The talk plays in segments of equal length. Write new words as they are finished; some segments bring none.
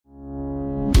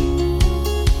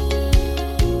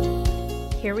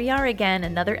Here we are again,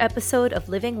 another episode of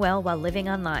Living Well While Living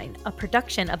Online, a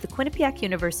production of the Quinnipiac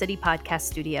University Podcast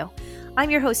Studio. I'm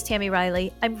your host, Tammy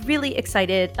Riley. I'm really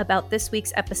excited about this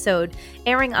week's episode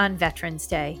airing on Veterans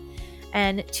Day.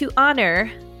 And to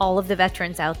honor all of the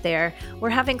veterans out there, we're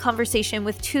having conversation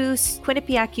with two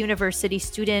Quinnipiac University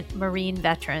student Marine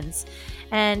veterans.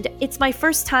 And it's my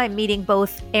first time meeting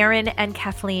both Aaron and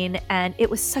Kathleen, and it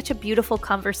was such a beautiful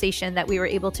conversation that we were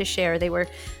able to share. They were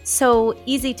so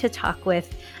easy to talk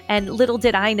with, and little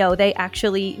did I know they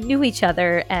actually knew each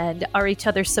other and are each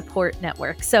other's support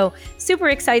network. So super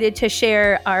excited to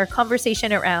share our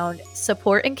conversation around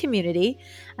support and community,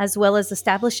 as well as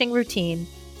establishing routine,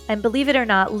 and believe it or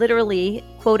not, literally,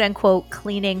 quote unquote,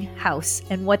 cleaning house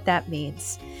and what that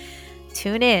means.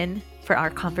 Tune in for our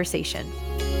conversation.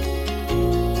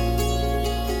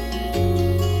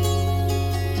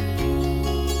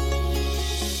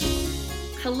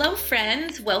 Hello,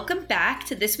 friends. Welcome back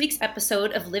to this week's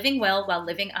episode of Living Well While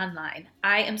Living Online.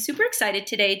 I am super excited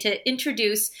today to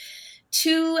introduce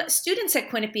two students at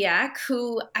Quinnipiac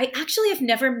who I actually have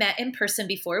never met in person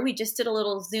before. We just did a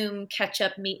little Zoom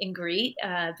catch-up meet and greet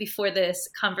before this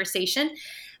conversation.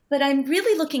 But I'm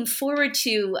really looking forward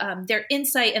to their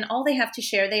insight and all they have to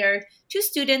share. They are two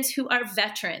students who are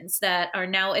veterans that are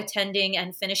now attending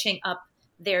and finishing up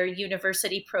their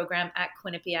university program at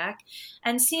Quinnipiac.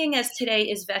 And seeing as today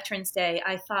is Veterans Day,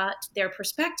 I thought their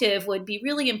perspective would be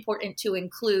really important to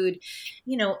include,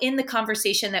 in the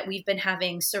conversation that we've been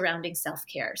having surrounding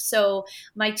self-care. So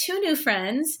my two new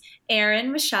friends,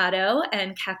 Aaron Machado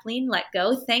and Kathleen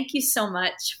Letgo, thank you so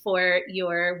much for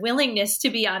your willingness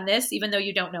to be on this, even though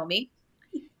you don't know me.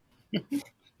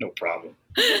 No problem.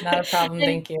 Not a problem.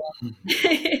 Thank you.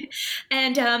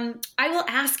 And I will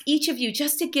ask each of you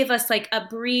just to give us like a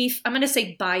brief, I'm going to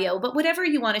say bio, but whatever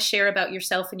you want to share about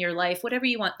yourself and your life, whatever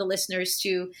you want the listeners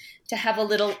to have a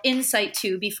little insight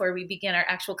to before we begin our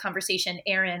actual conversation.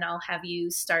 Aaron, I'll have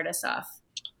you start us off.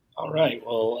 All right.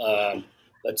 Well,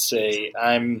 let's say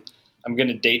I'm going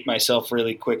to date myself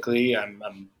really quickly.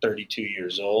 I'm 32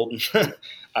 years old.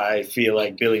 I feel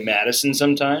like Billy Madison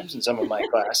sometimes in some of my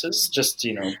classes, just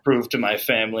to prove to my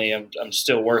family I'm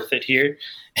still worth it here.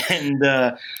 And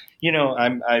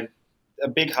I'm a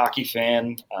big hockey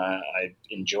fan. I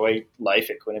enjoy life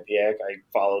at Quinnipiac. I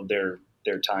followed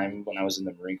their time when I was in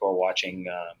the Marine Corps, watching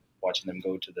them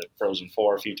go to the Frozen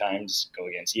Four a few times, go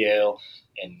against Yale,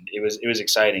 and it was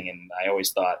exciting. And I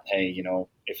always thought, hey,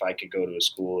 if I could go to a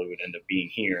school, it would end up being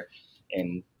here,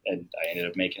 and I ended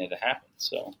up making it happen.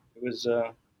 So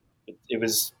it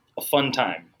was a fun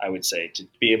time, I would say, to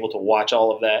be able to watch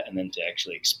all of that and then to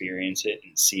actually experience it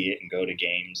and see it and go to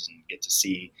games and get to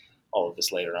see all of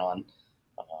this later on.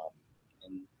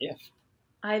 And yeah.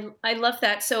 I love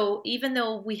that. So even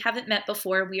though we haven't met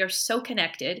before, we are so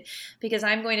connected because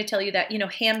I'm going to tell you that,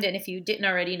 Hamden, if you didn't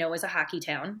already know, is a hockey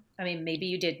town. I mean, maybe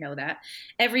you did know that.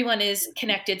 Everyone is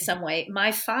connected some way.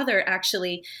 My father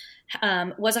actually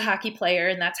was a hockey player,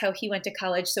 and that's how he went to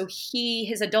college. So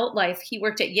his adult life, he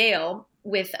worked at Yale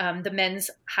with the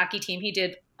men's hockey team. He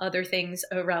did other things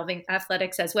around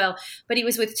athletics as well, but he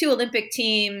was with two Olympic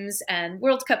teams and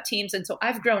World Cup teams. And so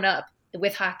I've grown up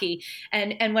with hockey.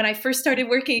 And when I first started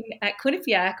working at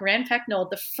Quinnipiac, Rand Pecknold,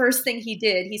 the first thing he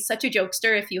did, he's such a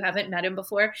jokester if you haven't met him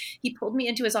before, he pulled me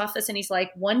into his office and he's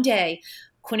like, one day,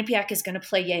 Quinnipiac is going to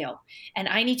play Yale, and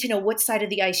I need to know what side of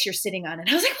the ice you're sitting on. And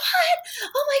I was like,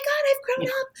 what? Oh my God, I've grown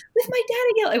up with my dad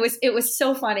at Yale. It was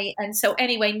so funny. And so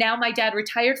anyway, now my dad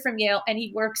retired from Yale and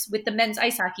he works with the men's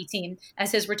ice hockey team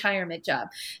as his retirement job.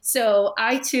 So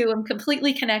I too am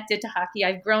completely connected to hockey.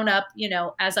 I've grown up,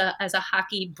 as a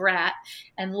hockey brat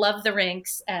and love the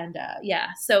rinks. And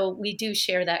so we do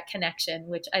share that connection,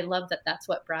 which I love that that's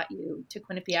what brought you to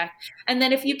Quinnipiac. And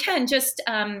then if you can just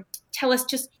tell us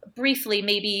just briefly,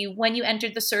 maybe when you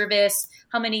entered the service,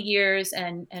 how many years,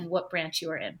 and what branch you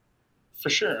were in. For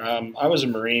sure. I was a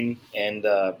Marine, and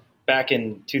back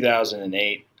in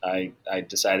 2008, I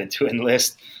decided to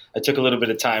enlist. I took a little bit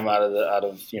of time out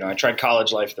of I tried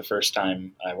college life the first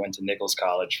time. I went to Nichols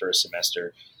College for a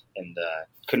semester, and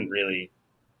couldn't really,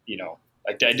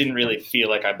 I didn't really feel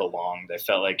like I belonged. I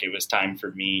felt like it was time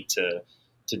for me to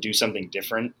do something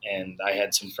different. And I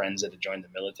had some friends that had joined the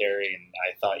military, and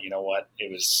I thought,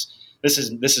 this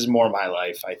is more my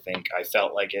life. I think I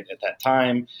felt like it at that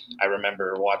time. I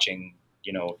remember watching,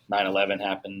 9/11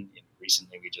 happen.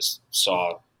 Recently, we just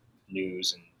saw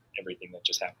news and everything that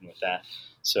just happened with that.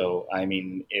 So, I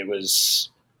mean,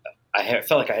 I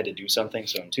felt like I had to do something.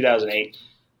 So in 2008,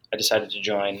 I decided to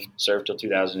join, served till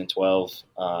 2012,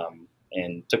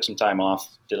 and took some time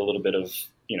off, did a little bit of,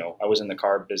 I was in the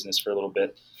car business for a little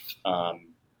bit,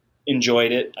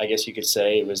 enjoyed it. I guess you could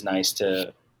say it was nice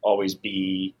to always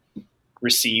be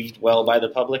received well by the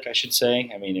public, I should say.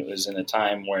 I mean, it was in a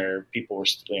time where people were,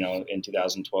 in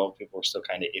 2012, people were still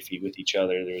kind of iffy with each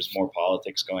other. There was more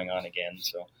politics going on again.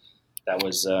 So that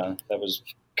was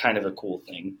kind of a cool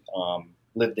thing.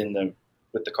 Lived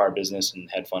with the car business and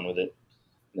had fun with it,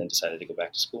 and then decided to go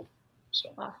back to school. So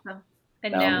awesome.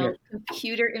 And now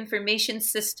computer information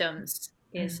systems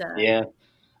is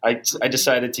I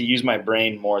decided to use my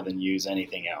brain more than use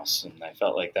anything else, and I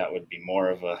felt like that would be more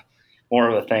of a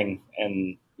thing.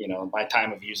 And my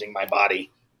time of using my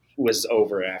body was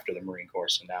over after the Marine Corps,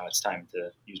 so now it's time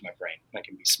to use my brain. I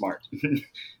can be smart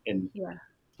and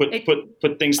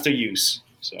put things to use.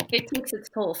 So it takes its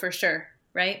toll for sure,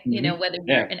 right? Mm-hmm. Whether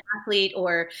you're an athlete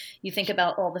or you think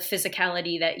about all the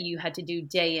physicality that you had to do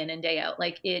day in and day out,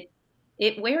 like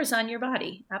it wears on your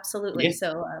body. Absolutely. Yeah.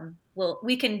 So,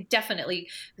 we can definitely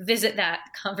visit that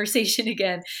conversation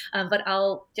again. But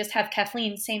I'll just have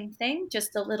Kathleen, same thing,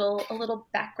 just a little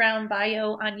background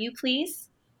bio on you, please.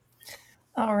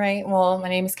 All right. Well, my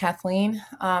name is Kathleen.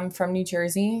 I'm from New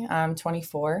Jersey. I'm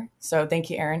 24. So thank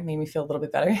you, Erin. Made me feel a little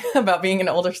bit better about being an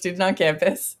older student on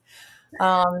campus.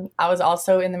 I was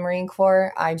also in the Marine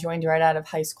Corps. I joined right out of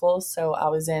high school. So I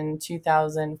was in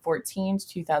 2014 to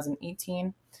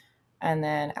 2018. And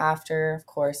then after, of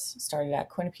course, started at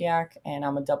Quinnipiac, and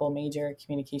I'm a double major,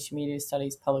 communication media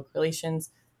studies, public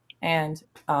relations, and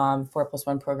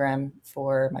 4+1 program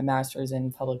for my master's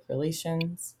in public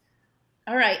relations.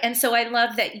 All right. And so I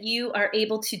love that you are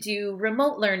able to do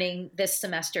remote learning this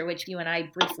semester, which you and I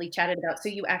briefly chatted about. So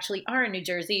you actually are in New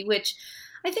Jersey, which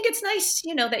I think it's nice,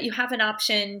 that you have an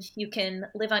option. You can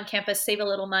live on campus, save a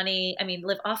little money. I mean,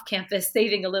 live off campus,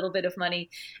 saving a little bit of money,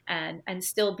 and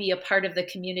still be a part of the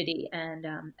community. And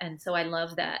so I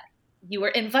love that you were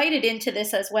invited into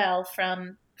this as well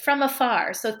from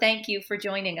afar. So thank you for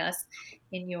joining us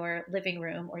in your living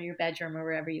room or your bedroom or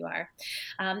wherever you are.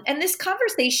 And this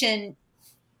conversation,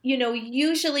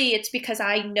 usually it's because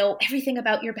I know everything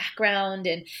about your background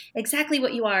and exactly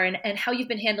what you are and how you've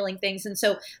been handling things. And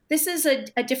so this is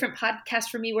a different podcast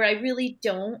for me where I really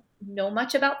don't know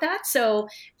much about that. So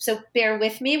bear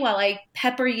with me while I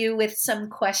pepper you with some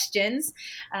questions,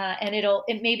 and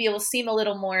maybe it will seem a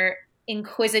little more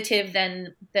inquisitive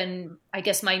than I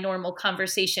guess my normal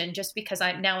conversation, just because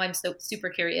I'm so super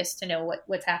curious to know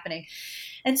what's happening.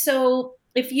 And so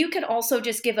if you could also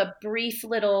just give a brief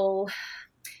little,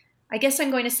 I guess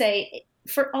I'm going to say,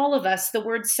 for all of us, the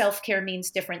word self-care means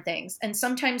different things. And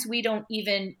sometimes we don't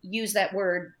even use that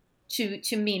word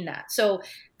to mean that. So,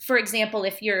 for example,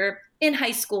 if you're in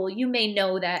high school, you may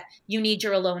know that you need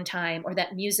your alone time or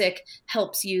that music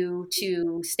helps you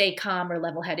to stay calm or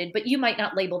level-headed, but you might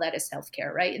not label that as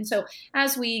self-care, right? And so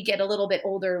as we get a little bit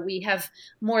older, we have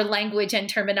more language and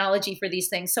terminology for these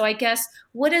things. So I guess,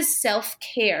 what does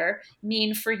self-care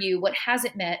mean for you? What has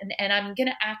it meant? And I'm going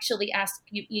to actually ask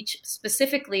you each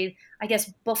specifically, I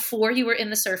guess, before you were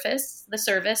in the service,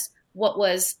 what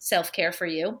was self-care for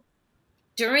you?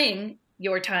 During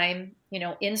your time,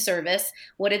 in service,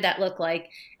 what did that look like?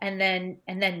 And then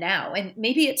now, and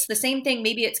maybe it's the same thing.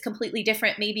 Maybe it's completely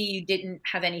different. Maybe you didn't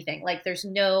have anything. Like, there's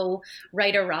no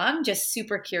right or wrong, just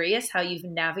super curious how you've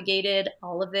navigated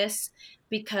all of this,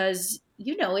 because,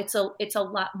 it's a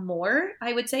lot more,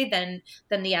 I would say, than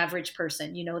the average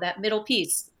person, that middle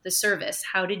piece, the service.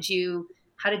 How did you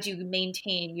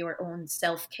maintain your own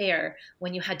self-care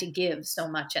when you had to give so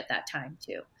much at that time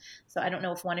too? So I don't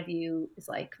know if one of you is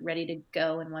like ready to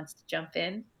go and wants to jump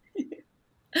in.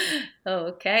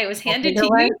 Okay, it was handed to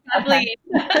you, Kathleen.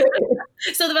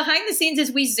 So the behind the scenes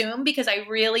is we Zoom, because I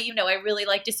really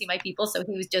like to see my people. So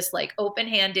he was just like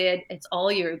open-handed. It's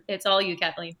all you,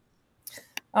 Kathleen.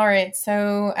 All right.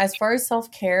 So as far as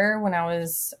self-care, when I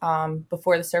was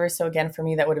before the service, so again, for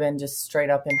me, that would have been just straight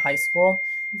up in high school.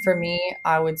 For me,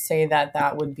 I would say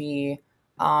that would be,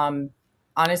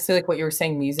 honestly, like what you were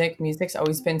saying, music. Music's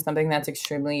always been something that's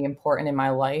extremely important in my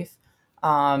life.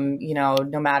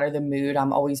 No matter the mood,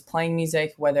 I'm always playing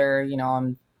music, whether,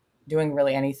 I'm doing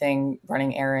really anything,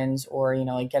 running errands or,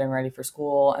 like getting ready for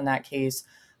school. In that case,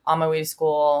 on my way to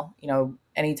school,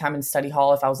 anytime in study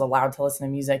hall, if I was allowed to listen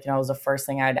to music, it was the first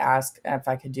thing I'd ask if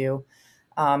I could do.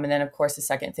 And then, of course, the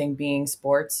second thing being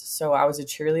sports. So I was a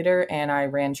cheerleader and I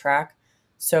ran track.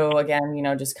 So again,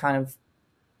 just kind of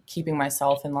keeping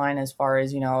myself in line as far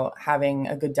as, having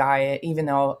a good diet, even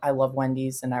though I love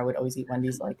Wendy's and I would always eat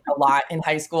Wendy's like a lot in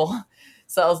high school.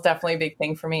 So that was definitely a big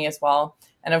thing for me as well.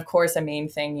 And of course, a main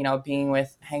thing,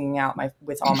 hanging out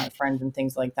with all my friends and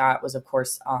things like that was, of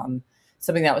course,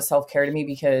 something that was self-care to me,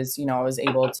 because, I was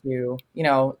able to,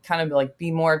 kind of like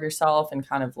be more of yourself and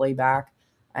kind of lay back.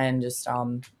 and just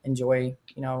enjoy,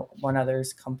 one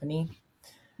another's company.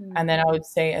 And then Mhm. I would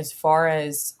say, as far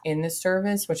as in the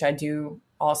service, which I do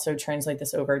also translate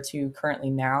this over to currently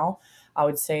now, I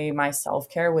would say my self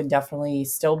care would definitely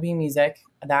still be music.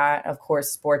 That, of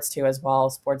course, sports too, as well.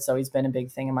 Sports has always been a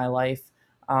big thing in my life.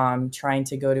 Trying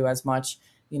to go to as much,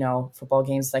 football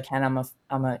games as I can.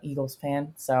 I'm a Eagles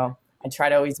fan, so I try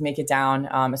to always make it down.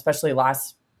 Especially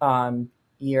last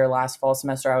fall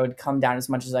semester, I would come down as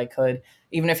much as I could,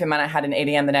 even if it meant I had an 8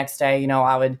 a.m. the next day.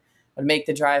 I would make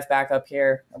the drive back up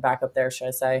here, or back up there, should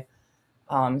I say.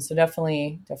 So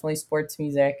definitely sports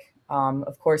music.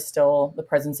 Of course, still the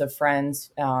presence of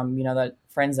friends, that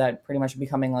friends that pretty much are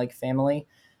becoming like family.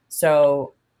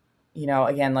 So,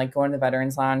 again, like going to the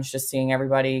Veterans Lounge, just seeing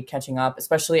everybody, catching up,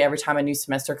 especially every time a new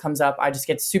semester comes up, I just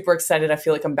get super excited. I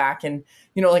feel like I'm back in,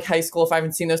 like high school if I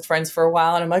haven't seen those friends for a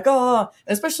while. And I'm like, oh,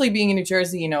 and especially being in New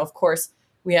Jersey, of course,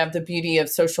 we have the beauty of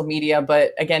social media.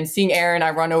 But again, seeing Aaron,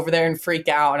 I run over there and freak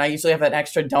out. And I usually have an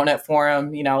extra donut for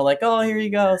him, like, oh, here you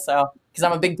go. So, because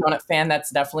I'm a big donut fan,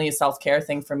 that's definitely a self care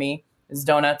thing for me, is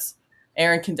donuts.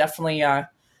 Aaron can definitely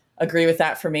agree with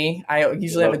that for me. I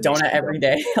usually have a Love me donut some every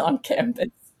donuts. day on campus.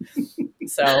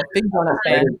 So big donut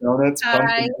fan. Spider donuts, I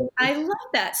pumpkin I donuts.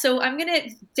 love that. So I'm gonna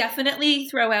definitely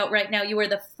throw out right now. You are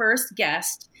the first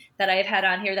guest that I've had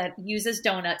on here that uses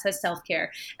donuts as self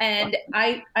care, and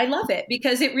I love it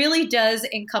because it really does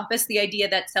encompass the idea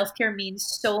that self care means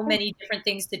so many different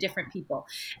things to different people.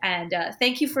 And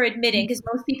thank you for admitting, because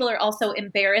most people are also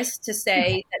embarrassed to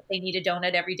say that they need a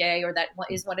donut every day or that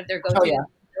is one of their go Oh to yeah,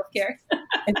 self care.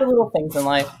 it's the little things in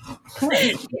life.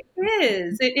 It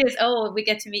is. It is. Oh, we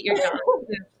get to meet your dog.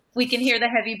 We can hear the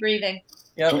heavy breathing.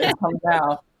 Yep, it comes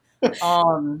out.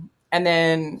 And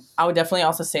then I would definitely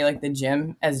also say like the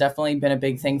gym has definitely been a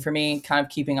big thing for me, kind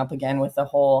of keeping up again with the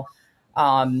whole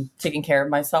taking care of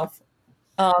myself.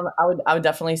 I would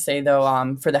definitely say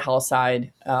though, for the health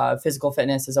side, physical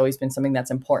fitness has always been something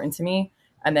that's important to me.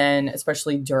 And then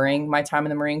especially during my time in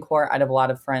the Marine Corps, I'd have a lot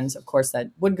of friends, of course,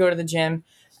 that would go to the gym,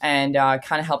 and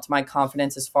kind of helped my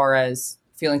confidence as far as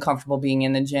feeling comfortable being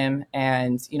in the gym.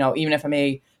 And, even if I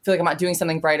may feel like I'm not doing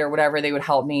something right or whatever, they would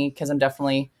help me, because I'm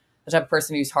definitely the type of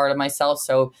person who's hard on myself.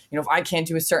 So, if I can't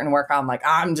do a certain workout, I'm like,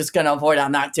 I'm just going to avoid,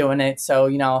 I'm not doing it. So,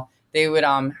 they would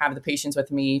have the patience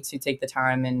with me to take the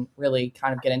time and really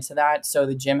kind of get into that. So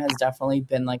the gym has definitely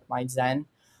been like my zen.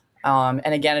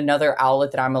 And again, another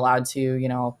outlet that I'm allowed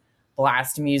to,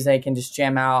 blast music and just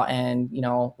jam out and,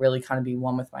 really kind of be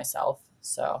one with myself.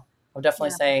 So I'll definitely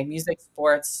Yeah. say music,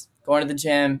 sports, going to the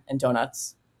gym, and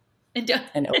donuts And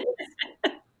and oats.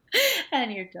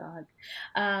 and your dog.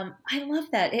 I love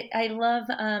that. I love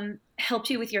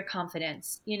helped you with your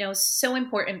confidence. So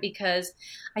important, because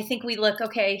I think we look,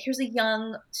 okay, here's a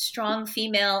young, strong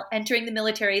female entering the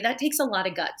military. That takes a lot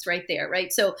of guts right there,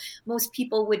 right? So most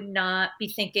people would not be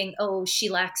thinking, oh, she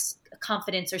lacks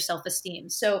confidence or self-esteem.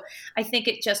 So I think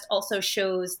it just also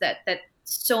shows that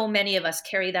so many of us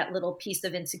carry that little piece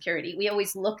of insecurity. We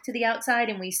always look to the outside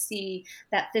and we see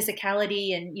that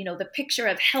physicality and the picture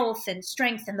of health and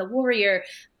strength and the warrior,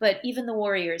 but even the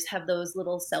warriors have those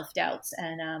little self-doubts.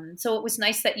 And so it was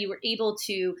nice that you were able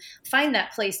to find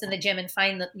that place in the gym and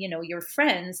find your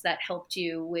friends that helped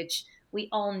you, which we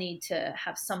all need to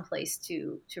have some place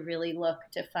to really look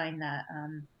to find that.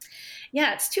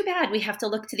 Yeah, it's too bad we have to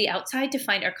look to the outside to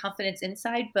find our confidence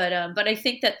inside, but I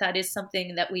think that is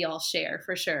something that we all share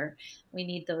for sure. We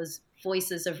need those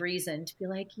voices of reason to be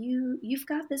like, you've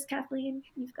got this, Kathleen,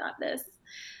 you've got this.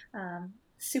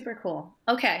 Super cool.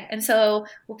 Okay, and so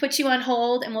we'll put you on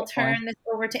hold and we'll Definitely. turn this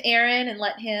over to Aaron and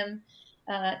let him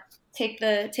uh, take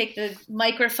the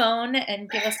microphone and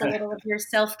give us a little of your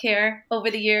self care over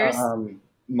the years.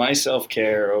 My self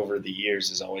care over the years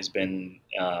has always been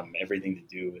everything to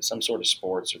do with some sort of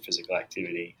sports or physical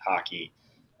activity. Hockey.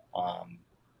 Um,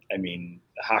 I mean,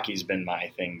 hockey's been my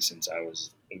thing since I was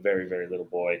a very, very little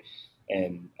boy.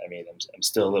 And I mean, I'm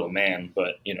still a little man,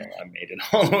 but I made it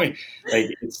all the way. Like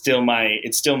it's still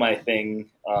my thing.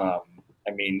 I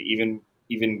mean,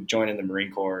 even joining the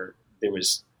Marine Corps, I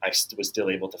was still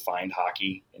able to find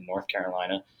hockey in North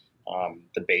Carolina.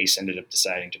 The base ended up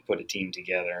deciding to put a team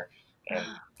together, and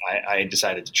I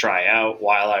decided to try out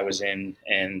while I was in,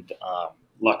 and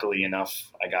luckily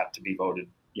enough, I got to be voted,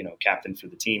 captain for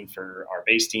the team, for our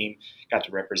base team. Got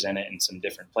to represent it in some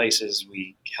different places.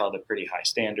 We held a pretty high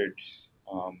standard.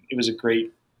 It was a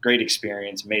great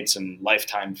experience. Made some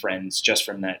lifetime friends just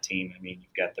from that team. I mean,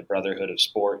 you've got the brotherhood of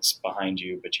sports behind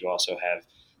you, but you also have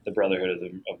the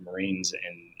brotherhood of Marines,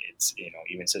 and it's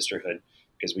even sisterhood,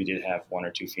 because we did have one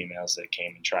or two females that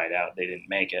came and tried out. They didn't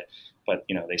make it, but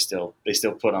they still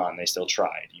put on. They still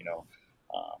tried.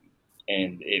 Um,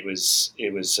 and it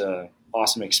was a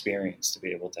awesome experience to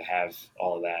be able to have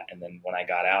all of that. And then when I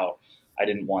got out, I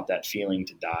didn't want that feeling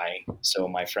to die. So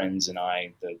my friends and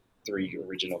I, the three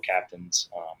original captains,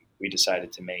 we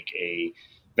decided to make a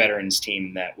veterans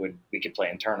team that we could play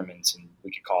in tournaments, and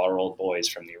we could call our old boys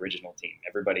from the original team.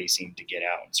 Everybody seemed to get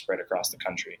out and spread across the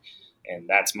country. And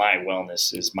that's my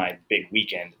wellness, is my big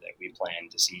weekend that we plan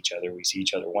to see each other. We see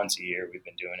each other once a year. We've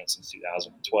been doing it since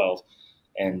 2012.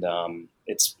 And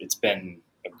it's been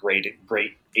a great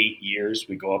 8 years.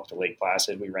 We go up to Lake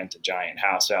Placid. We rent a giant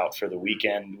house out for the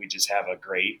weekend. We just have a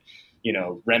great,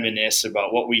 reminisce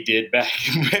about what we did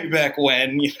back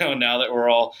when, now that we're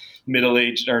all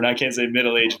middle-aged, or I can't say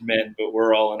middle-aged men, but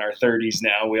we're all in our 30s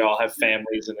now. We all have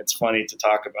families, and it's funny to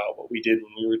talk about what we did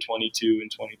when we were 22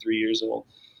 and 23 years old.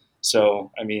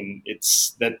 So, I mean,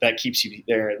 it's that keeps you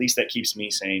there. At least that keeps me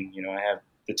sane. I have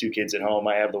the two kids at home.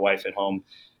 I have the wife at home.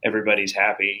 Everybody's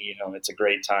happy. It's a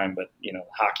great time. But,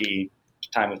 hockey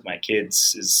time with my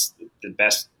kids is the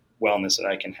best wellness that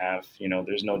I can have.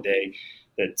 There's no day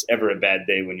that's ever a bad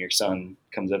day when your son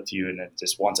comes up to you and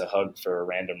just wants a hug for a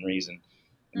random reason.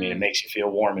 I mean, it makes you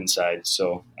feel warm inside.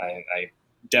 So I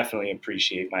definitely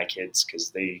appreciate my kids,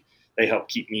 because they help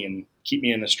keep me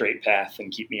in the straight path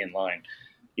and keep me in line.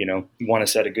 You want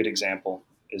to set a good example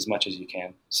as much as you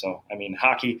can. So, I mean,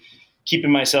 hockey,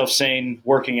 keeping myself sane,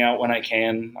 working out when I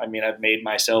can. I mean, I've made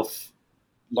myself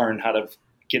learn how to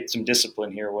get some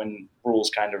discipline here when rules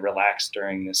kind of relaxed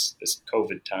during this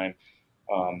COVID time.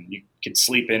 You could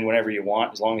sleep in whenever you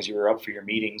want, as long as you were up for your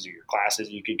meetings or your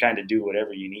classes. You could kind of do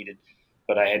whatever you needed.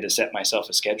 But I had to set myself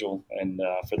a schedule. And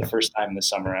for the first time this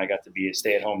summer, I got to be a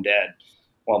stay-at-home dad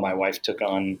while my wife took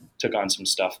on some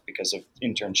stuff because of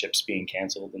internships being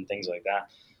canceled and things like that.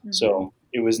 Mm-hmm. So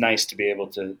it was nice to be able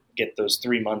to get those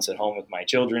 3 months at home with my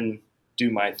children,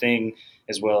 do my thing,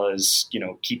 as well as,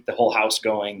 keep the whole house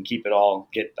going, keep it all.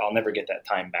 I'll never get that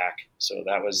time back. So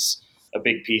that was a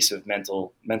big piece of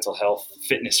mental health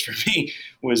fitness for me,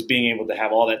 was being able to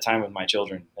have all that time with my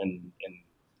children and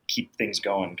keep things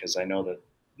going, because I know that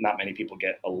not many people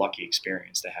get a lucky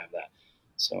experience to have that.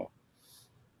 So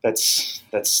that's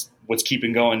what's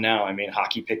keeping going now. I mean,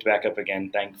 hockey picked back up again.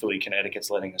 Thankfully,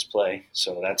 Connecticut's letting us play.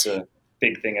 So that's a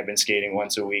big thing. I've been skating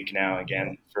once a week now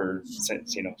again for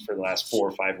the last 4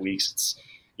 or 5 weeks.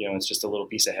 It's just a little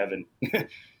piece of heaven.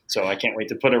 So I can't wait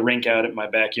to put a rink out at my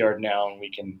backyard now, and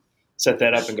we can set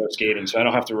that up and go skating. So I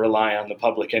don't have to rely on the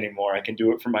public anymore. I can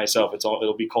do it for myself.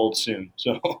 It'll be cold soon.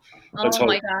 So let's hope.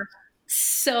 My gosh.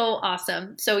 So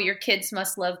awesome. So your kids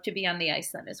must love to be on the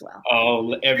ice then as well.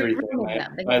 Oh, everything.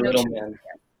 My little man,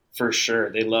 for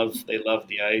sure. They love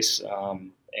the ice.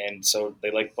 And so they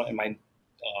like playing. My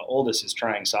oldest is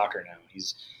trying soccer now.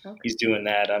 He's doing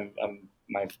that.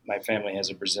 My family has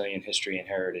a Brazilian history and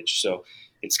heritage. So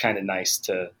it's kind of nice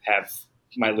to have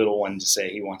my little one to say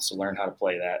he wants to learn how to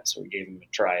play that. So we gave him a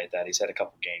try at that. He's had a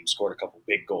couple games, scored a couple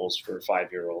big goals for a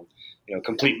 5-year-old.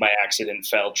 Complete by accident,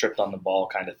 fell, tripped on the ball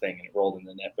kind of thing, and it rolled in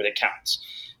the net, but it counts.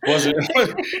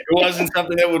 It wasn't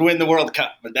something that would win the World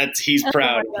Cup, but he's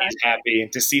proud, and he's happy,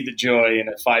 and to see the joy in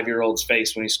a 5-year-old's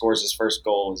face when he scores his first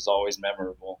goal is always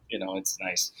memorable. It's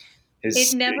nice.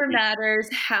 It never matters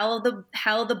how the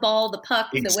ball, the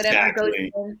puck, exactly. Whatever goes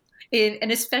in.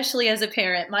 And especially as a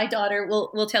parent, my daughter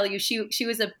will tell you she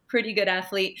was a pretty good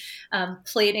athlete,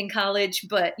 played in college,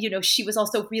 but she was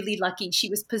also really lucky. She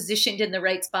was positioned in the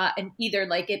right spot, and either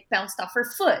it bounced off her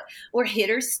foot or hit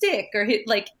her stick or hit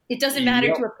it doesn't matter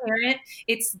to a parent.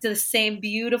 It's the same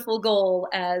beautiful goal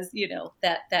as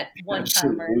that one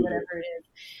timer or whatever it is.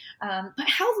 But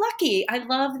how lucky! I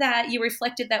love that you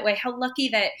reflected that way. How lucky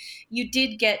that you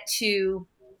did get to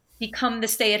become the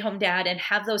stay-at-home dad and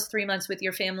have those 3 months with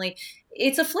your family.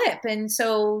 It's a flip. And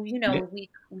so, we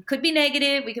could be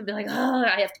negative. We could be like, oh,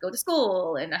 I have to go to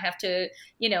school and I have to,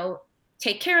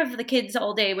 take care of the kids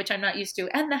all day, which I'm not used to.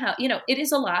 And the house, it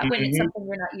is a lot when it's something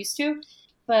you're not used to.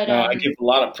 But I give a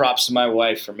lot of props to my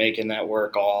wife for making that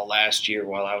work all last year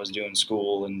while I was doing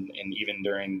school, and even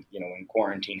during, when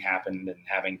quarantine happened and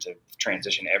having to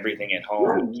transition everything at home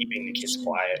and keeping the kids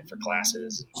quiet for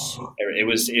classes.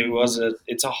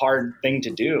 It's a hard thing to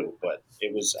do, but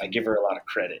I give her a lot of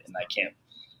credit, and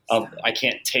I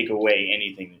can't take away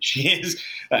anything that she is.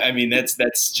 I mean,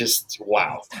 that's just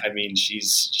wow. I mean,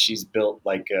 she's built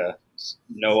like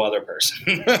no other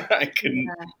person. I couldn't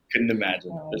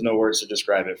imagine. There's no words to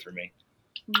describe it for me.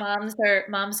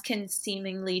 Moms can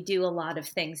seemingly do a lot of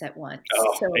things at once.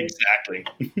 Oh, so, exactly.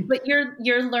 But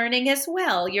you're learning as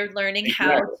well. You're learning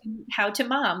how to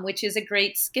mom, which is a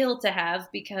great skill to have,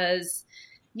 because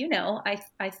I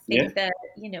think that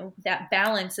that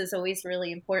balance is always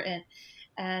really important.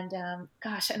 And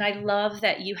gosh, and I love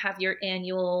that you have your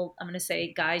annual, I'm going to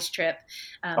say guys trip.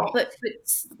 Oh, But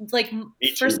like, me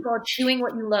first of too. all, doing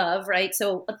what you love, right?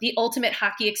 So the ultimate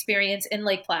hockey experience in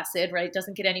Lake Placid, right?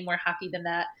 Doesn't get any more hockey than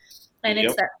that. And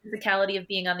it's Yep. that physicality of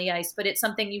being on the ice, but it's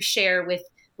something you share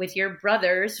with your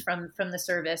brothers from the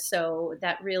service. So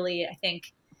that really, I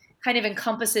think, kind of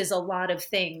encompasses a lot of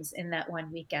things in that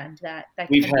one weekend that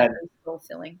We've can be had very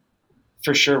fulfilling.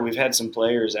 For sure, we've had some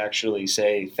players actually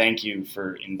say thank you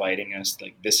for inviting us.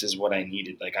 Like, this is what I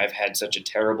needed. Like, I've had such a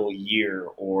terrible year,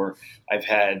 or I've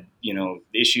had,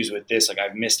 issues with this. Like,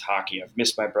 I've missed hockey, I've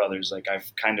missed my brothers. Like,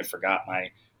 I've kind of forgot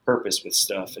my purpose with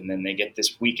stuff. And then they get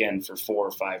this weekend for 4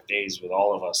 or 5 days with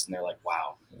all of us, and they're like,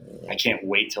 wow, I can't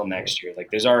wait till next year. Like,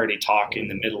 there's already talk in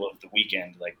the middle of the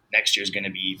weekend, like, next year's going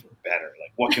to be even better.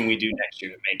 Like, what can we do next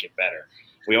year to make it better?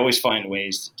 We always find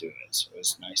ways to do it. So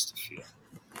it's nice to feel.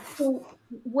 So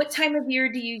what time of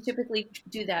year do you typically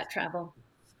do that travel?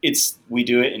 We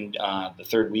do it in the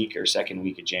third week or second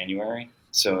week of January.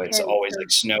 So it's Okay, always so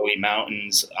like snowy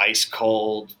mountains, ice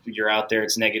cold. You're out there,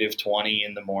 it's -20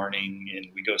 in the morning, and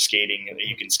we go skating.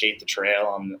 You can skate the trail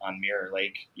on Mirror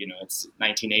Lake. It's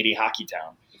 1980 hockey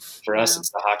town. For us, wow. it's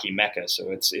the hockey mecca.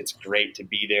 So it's great to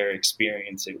be there,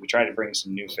 experience it. We try to bring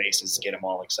some new faces, get them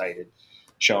all excited,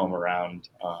 show them around.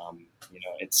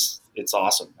 It's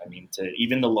awesome. I mean, to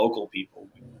even the local people,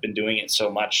 we've been doing it so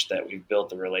much that we've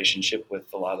built a relationship with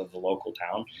a lot of the local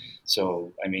town.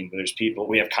 So, I mean, there's people,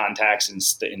 we have contacts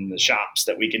in the shops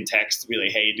that we can text really,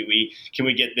 hey, can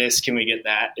we get this? Can we get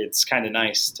that? It's kind of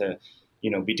nice to,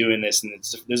 be doing this, and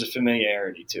there's a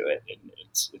familiarity to it. And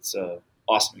it's a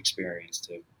awesome experience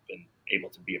to have been able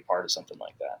to be a part of something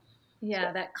like that. Yeah,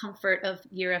 So, that comfort of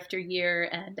year after year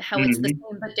and how it's the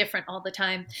mm-hmm. same but different all the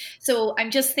time. So I'm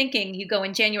just thinking you go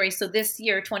in January. So this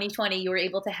year, 2020, you were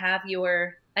able to have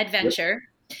your Yep. adventure.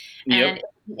 And Yep.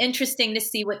 it's interesting to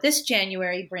see what this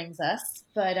January brings us.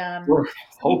 But We're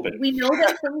hoping. we know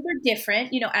that things are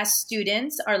different. As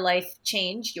students, our life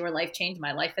changed, your life changed,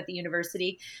 my life at the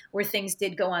university, where things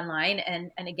did go online.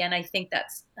 And again, I think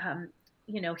that's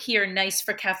here nice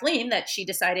for Kathleen that she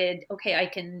decided, okay, I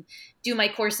can do my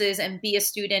courses and be a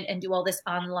student and do all this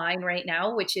online right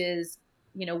now, which is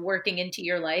working into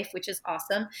your life, which is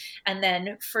awesome. And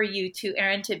then for you to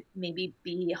Erin to maybe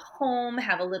be home,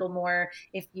 have a little more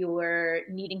if you're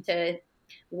needing to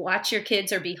watch your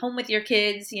kids or be home with your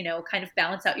kids, kind of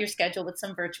balance out your schedule with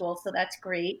some virtual. So that's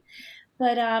great.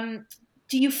 But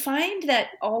do you find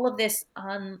that all of this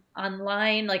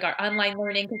online, like our online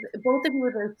learning, because both of you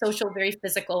are very social, very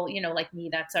physical, like me,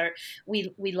 that's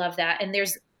we love that. And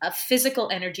there's a physical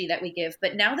energy that we give.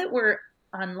 But now that we're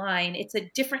online, it's a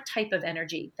different type of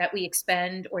energy that we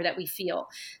expend or that we feel.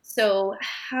 So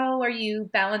how are you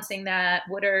balancing that?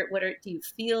 Do you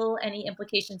feel any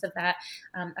implications of that?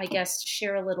 I guess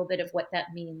share a little bit of what that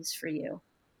means for you,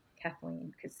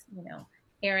 Kathleen, because,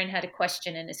 Aaron had a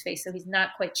question in his face, so he's not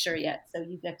quite sure yet. So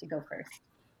you get to go first.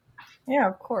 Yeah,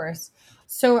 of course.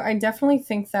 So I definitely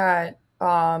think that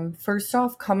first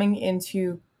off, coming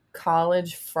into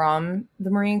college from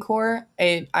the Marine Corps,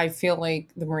 I feel like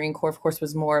the Marine Corps, of course,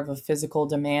 was more of a physical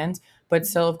demand, but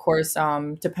still, of course,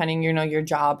 depending, your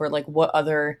job or like what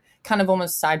other kind of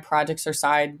almost side projects or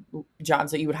side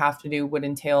jobs that you would have to do would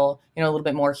entail, a little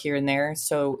bit more here and there.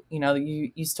 So,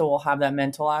 you still will have that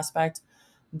mental aspect.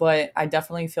 But I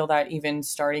definitely feel that even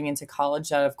starting into college,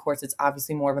 that of course it's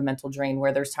obviously more of a mental drain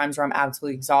where there's times where I'm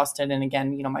absolutely exhausted. And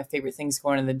again, my favorite thing is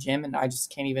going to the gym and I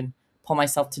just can't even pull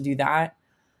myself to do that.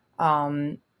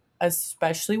 Um,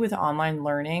 Especially with online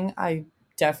learning, I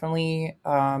definitely,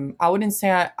 I wouldn't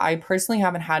say I personally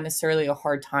haven't had necessarily a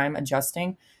hard time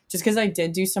adjusting just because I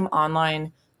did do some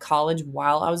online college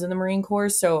while I was in the Marine Corps.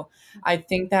 So I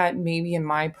think that maybe in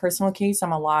my personal case,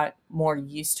 I'm a lot more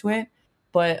used to it.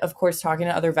 But of course, talking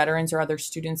to other veterans or other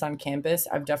students on campus,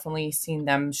 I've definitely seen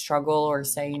them struggle or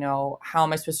say, how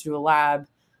am I supposed to do a lab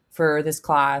for this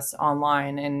class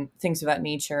online and things of that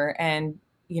nature. And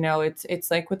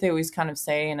it's like what they always kind of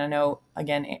say, and I know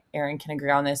again Aaron can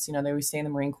agree on this. They always say in the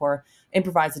Marine Corps,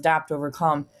 improvise, adapt,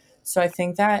 overcome. So I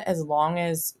think that as long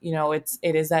as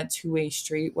it is that two-way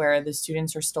street where the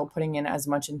students are still putting in as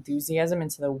much enthusiasm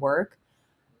into the work,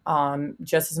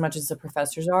 just as much as the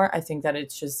professors are, I think that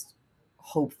it's just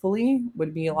hopefully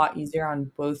would be a lot easier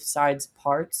on both sides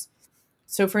parts.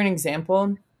 So for an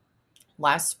example,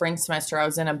 last spring semester, I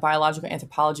was in a biological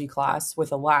anthropology class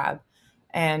with a lab,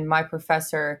 and my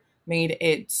professor made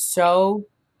it so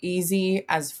easy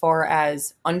as far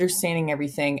as understanding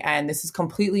everything. And this is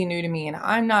completely new to me. And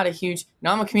I'm not a huge,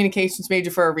 I'm a communications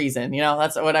major for a reason.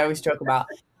 That's what I always joke about.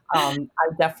 I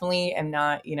definitely am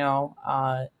not,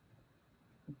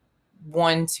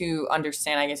 one to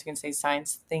understand, I guess you can say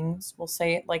science things, we'll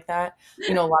say it like that.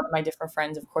 You know, a lot of my different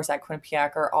friends, of course, at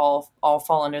Quinnipiac are all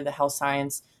fall under the health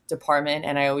science department.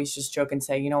 And I always just joke and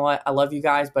say, you know what, I love you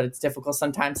guys, but it's difficult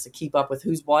sometimes to keep up with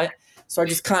who's what. So I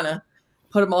just kind of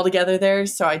put them all together there.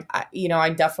 So I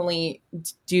definitely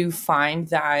do find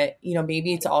that, you know,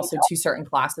 maybe it's also two certain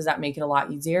classes that make it a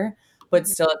lot easier. But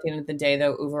still, at the end of the day,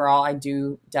 though, overall, I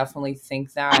do definitely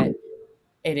think that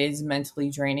it is mentally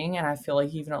draining. And I feel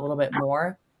like even a little bit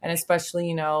more. And especially,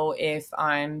 you know, if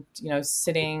I'm, you know,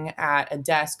 sitting at a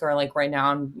desk, or like right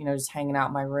now, I'm, you know, just hanging out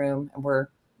in my room and we're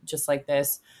just like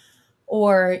this,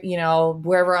 or, you know,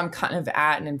 wherever I'm kind of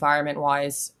at and environment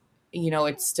wise, you know,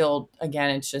 it's still, again,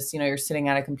 it's just, you know, you're sitting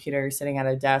at a computer, you're sitting at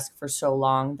a desk for so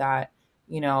long that,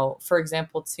 you know, for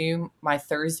example, too, my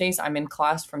Thursdays, I'm in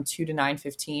class from 2 to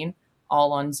 9:15,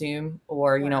 all on Zoom,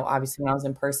 or, you know, obviously when I was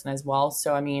in person as well.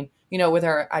 So, I mean, you know,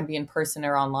 whether I'd be in person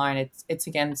or online, it's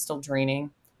again, still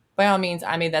draining. By all means,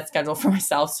 I made that schedule for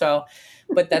myself. So,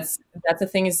 but that's the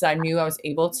thing, is I knew I was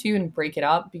able to and break it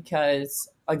up because,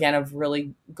 again, of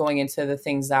really going into the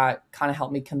things that kind of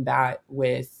helped me combat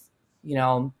with, you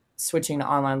know, switching to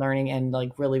online learning and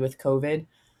like really with COVID.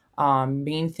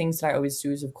 Main things that I always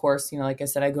do is, of course, you know, like I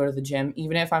said, I go to the gym,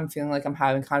 even if I'm feeling like I'm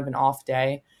having kind of an off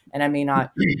day and I may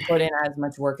not put in as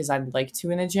much work as I'd like to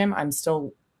in a gym. I'm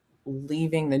still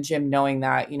leaving the gym knowing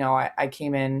that, you know, I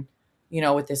came in, you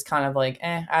know, with this kind of like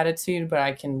attitude, but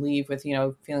I can leave with, you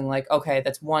know, feeling like, okay,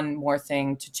 that's one more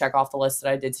thing to check off the list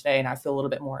that I did today. And I feel a little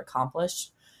bit more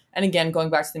accomplished. And again, going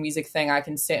back to the music thing, I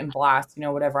can sit and blast, you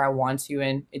know, whatever I want to,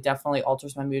 and it definitely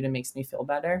alters my mood and makes me feel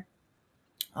better.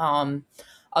 Um,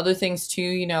 Other things too,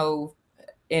 you know,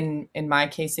 in my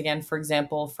case, again, for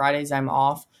example, Fridays I'm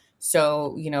off.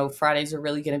 So, you know, Fridays are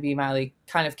really going to be my like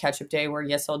kind of catch up day where,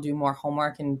 yes, I'll do more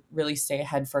homework and really stay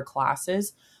ahead for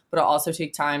classes, but I'll also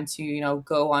take time to, you know,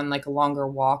 go on like a longer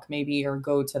walk maybe, or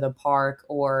go to the park,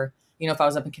 or, you know, if I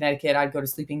was up in Connecticut, I'd go to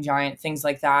Sleeping Giant, things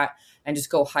like that, and just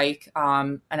go hike.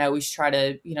 And I always try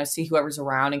to, you know, see whoever's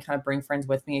around and kind of bring friends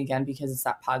with me again, because it's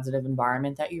that positive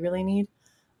environment that you really need.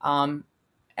 Um,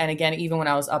 and again, even when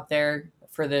I was up there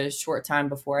for the short time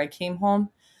before I came home,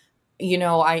 you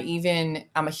know,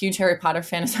 I'm a huge Harry Potter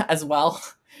fan as well.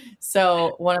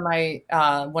 So one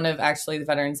of actually the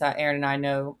veterans that Aaron and I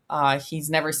know, he's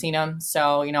never seen them.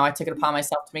 So, you know, I took it upon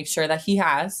myself to make sure that he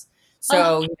has.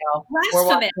 So, you know,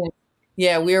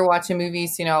 we were watching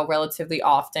movies, you know, relatively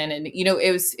often. And, you know,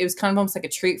 it was kind of almost like a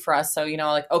treat for us. So, you know,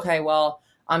 like, okay, well,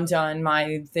 I'm done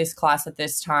this class at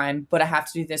this time, but I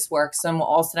have to do this work. So we'll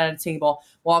all sit at a table.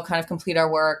 We'll all kind of complete our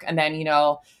work and then, you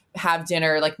know, have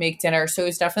dinner, like make dinner. So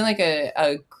it's definitely like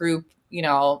a group, you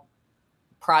know,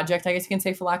 project, I guess you can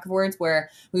say, for lack of words, where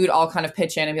we would all kind of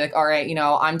pitch in and be like, all right, you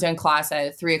know, I'm done class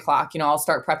at 3:00. You know, I'll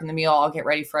start prepping the meal. I'll get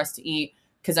ready for us to eat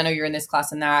because I know you're in this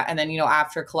class and that. And then, you know,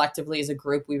 after collectively as a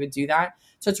group, we would do that.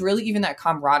 So it's really even that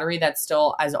camaraderie that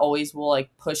still, as always, will like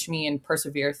push me and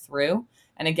persevere through.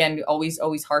 And again, always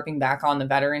harping back on the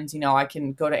veterans. You know, I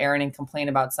can go to Aaron and complain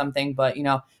about something, but, you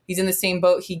know, he's in the same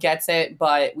boat. He gets it,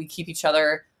 but we keep each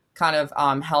other kind of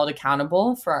held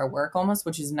accountable for our work almost,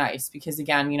 which is nice because,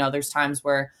 again, you know, there's times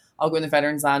where I'll go in the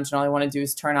Veterans Lounge and all I want to do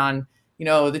is turn on, you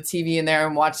know, the TV in there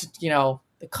and watch, you know,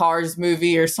 the Cars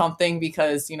movie or something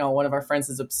because, you know, one of our friends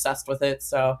is obsessed with it.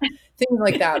 So things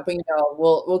like that. But, you know,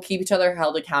 we'll keep each other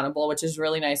held accountable, which is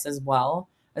really nice as well,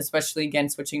 especially, again,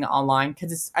 switching to online,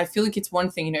 because I feel like it's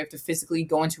one thing, you know, you have to physically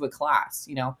go into a class,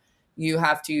 you know, you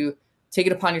have to take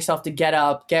it upon yourself to get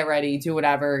up, get ready, do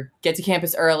whatever, get to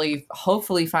campus early,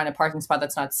 hopefully find a parking spot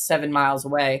that's not 7 miles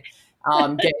away,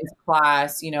 get into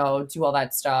class, you know, do all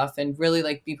that stuff and really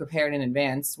like be prepared in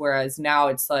advance. Whereas now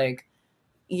it's like,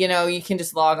 you know, you can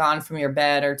just log on from your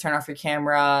bed or turn off your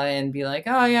camera and be like,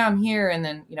 oh yeah, I'm here. And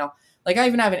then, you know, like I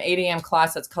even have an 8 a.m.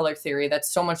 class that's color theory.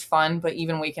 That's so much fun. But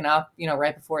even waking up, you know,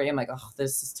 right before 8 a.m., like, oh,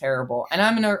 this is terrible. And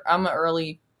I'm an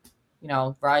early, you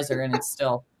know, riser and it's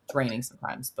still draining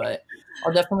sometimes. But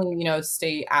I'll definitely, you know,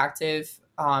 stay active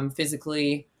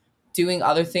physically, doing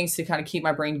other things to kind of keep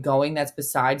my brain going that's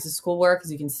besides the schoolwork.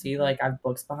 As you can see, like I have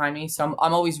books behind me. So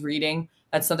I'm always reading.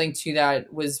 That's something too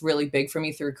that was really big for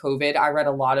me through COVID. I read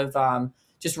a lot of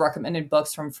just recommended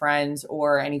books from friends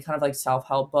or any kind of like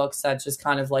self-help books that just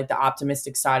kind of like the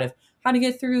optimistic side of how to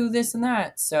get through this and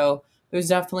that. So it was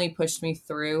definitely pushed me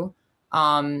through.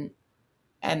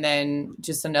 And then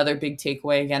just another big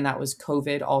takeaway, again, that was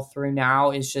COVID all through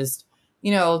now is just,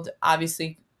 you know,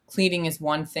 obviously cleaning is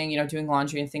one thing, you know, doing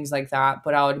laundry and things like that.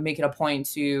 But I would make it a point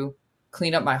to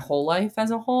clean up my whole life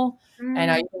as a whole. And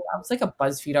I was like a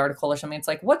BuzzFeed article or something. It's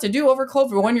like what to do over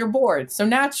COVID when you're bored. So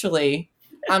naturally,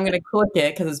 I'm going to click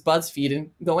it because it's BuzzFeed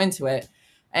and go into it.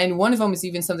 And one of them is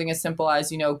even something as simple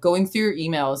as, going through your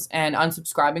emails and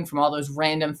unsubscribing from all those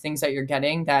random things that you're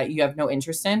getting that you have no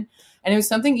interest in. And it was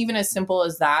something even as simple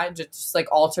as that, just like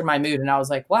altered my mood. And I was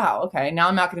like, wow, okay, now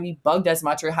I'm not going to be bugged as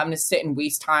much or having to sit and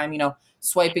waste time,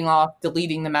 swiping off,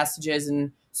 deleting the messages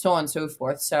and so on and so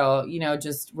forth. So,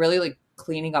 just really like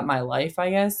cleaning up my life, I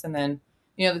guess. And then,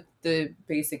 the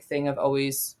basic thing of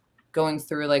always going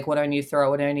through like what do I need to throw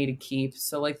out, what do I need to keep.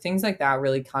 So like things like that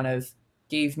really kind of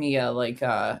gave me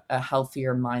a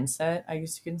healthier mindset, I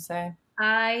guess you can say.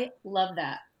 I love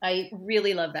that. I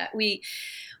really love that.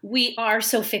 We are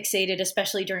so fixated,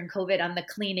 especially during COVID, on the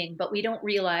cleaning, but we don't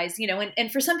realize,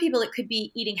 and for some people it could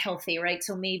be eating healthy, right?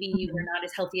 So maybe we're not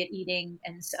as healthy at eating,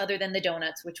 and other than the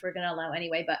donuts, which we're going to allow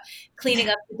anyway, but cleaning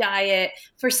up the diet.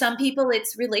 For some people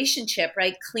it's relationship,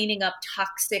 right? Cleaning up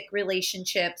toxic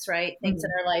relationships, right? Things in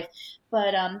our life.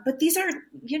 But these are,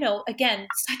 again,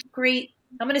 such great,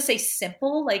 I'm going to say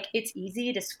simple, like it's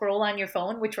easy to scroll on your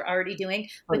phone, which we're already doing,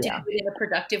 but to do it in a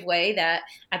productive way that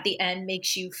at the end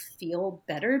makes you feel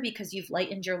better because you've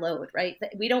lightened your load, right?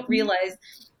 We don't realize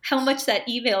how much that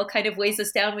email kind of weighs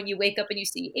us down when you wake up and you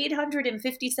see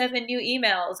 857 new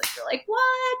emails and you're like,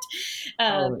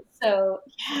 what? So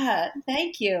yeah,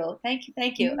 thank you.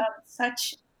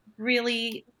 Such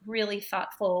really, really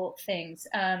thoughtful things.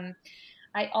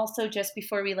 I also, just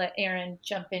before we let Erin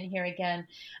jump in here again,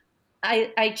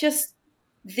 I just,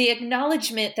 the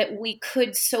acknowledgement that we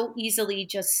could so easily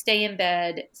just stay in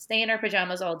bed, stay in our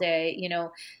pajamas all day,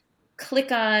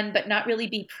 click on, but not really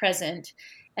be present.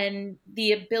 And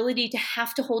the ability to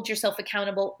have to hold yourself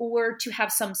accountable or to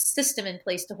have some system in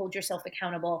place to hold yourself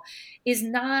accountable is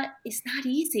not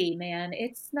easy, man.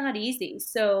 It's not easy.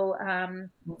 So,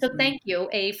 so thank you,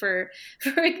 for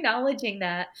acknowledging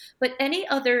that. But any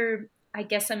other, I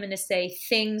guess I'm going to say,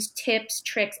 things, tips,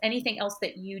 tricks, anything else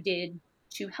that you did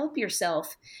to help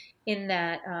yourself in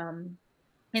that,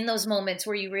 in those moments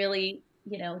where you really,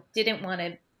 didn't want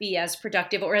to be as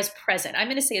productive or as present. I'm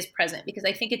going to say as present because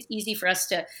I think it's easy for us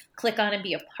to click on and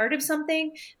be a part of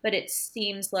something, but it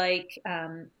seems like,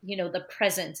 the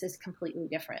presence is completely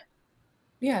different.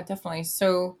 Yeah, definitely.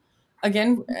 So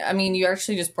again, I mean, you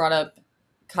actually just brought up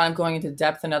kind of going into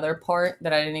depth another part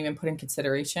that I didn't even put in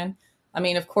consideration. I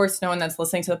mean, of course, no one that's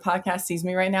listening to the podcast sees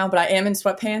me right now, but I am in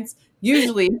sweatpants.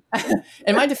 Usually,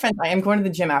 in my defense, I am going to the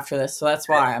gym after this, so that's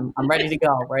why I'm ready to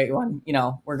go, right? When,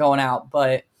 we're going out.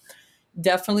 But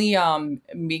definitely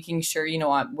making sure,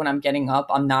 when I'm getting up,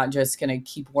 I'm not just going to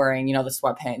keep wearing, the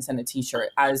sweatpants and a t-shirt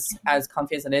as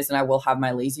comfy as it is. And I will have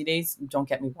my lazy days. Don't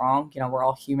get me wrong. We're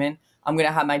all human. I'm going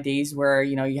to have my days where,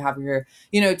 you have your,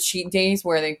 cheat days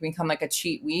where they become like a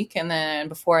cheat week. And then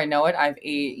before I know it, I've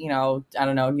ate, I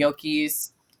don't know,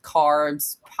 gnocchis,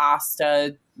 carbs,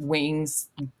 pasta, wings,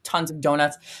 tons of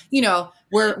donuts.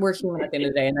 We're human at the end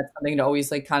of the day. And that's something to always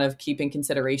like kind of keep in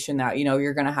consideration that,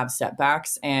 you're going to have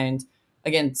setbacks. And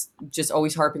again, just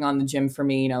always harping on the gym for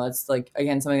me, that's like,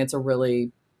 again, something that's a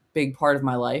really big part of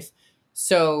my life.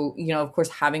 So, of course,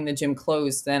 having the gym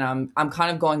closed, then I'm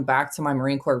kind of going back to my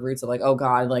Marine Corps roots of like, oh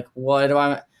God, like what do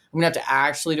I'm going to have to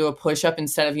actually do a push-up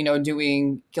instead of,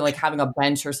 doing like having a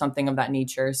bench or something of that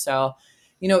nature. So,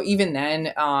 even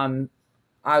then,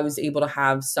 I was able to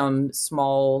have some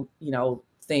small,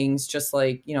 things just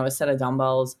like, a set of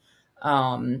dumbbells.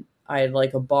 I had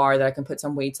like a bar that I can put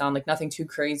some weights on, like nothing too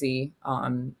crazy,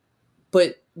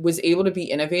 but was able to be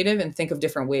innovative and think of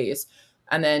different ways.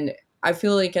 And then I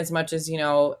feel like as much as,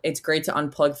 it's great to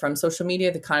unplug from social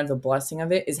media, the blessing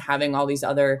of it is having all these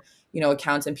other,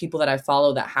 accounts and people that I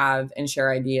follow that have and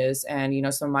share ideas. And,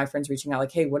 some of my friends reaching out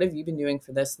like, hey, what have you been doing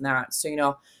for this and that?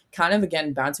 So, kind of,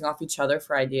 again, bouncing off each other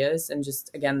for ideas. And just,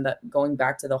 again, that going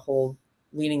back to the whole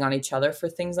leaning on each other for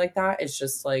things like that. It's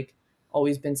just like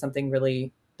always been something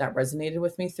really that resonated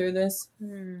with me through this.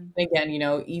 Again,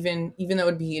 even though it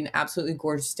would be an absolutely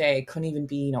gorgeous day, it couldn't even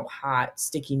be, hot,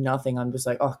 sticky, nothing. I'm just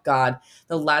like, oh God,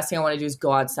 the last thing I want to do is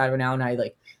go outside right now. And I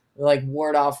like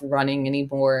ward off running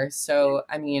anymore. So,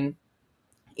 I mean,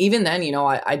 even then,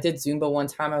 I did Zumba one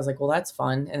time. I was like, well, that's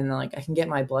fun. And then like, I can get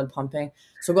my blood pumping.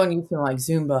 So going YouTube and like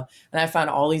Zumba. And I found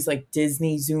all these like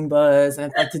Disney Zumbas and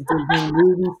it's like the Disney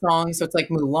movie songs. So it's like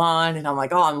Mulan. And I'm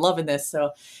like, oh, I'm loving this.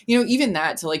 So, even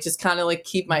that to like, just kind of like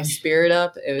keep my spirit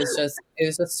up. It was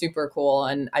just super cool.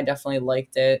 And I definitely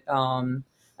liked it. And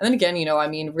then again, I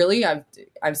mean, really,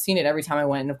 I've seen it every time I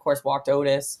went and of course walked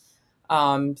Otis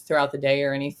throughout the day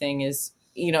or anything is,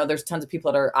 there's tons of people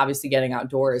that are obviously getting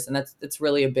outdoors and that's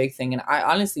really a big thing. And I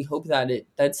honestly hope that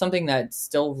that's something that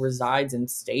still resides and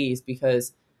stays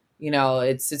because,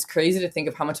 it's crazy to think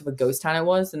of how much of a ghost town it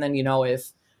was. And then,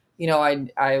 if,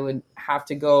 I would have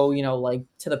to go, like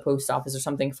to the post office or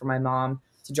something for my mom.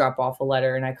 to drop off a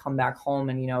letter, and I come back home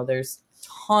and, there's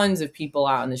tons of people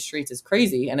out in the streets. It's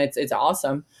crazy. And it's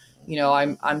awesome.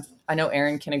 I know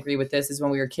Aaron can agree with this, is when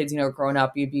we were kids, growing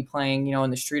up, you'd be playing, in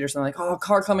the street or something, like, oh,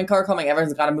 car coming.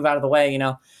 Everyone's got to move out of the way,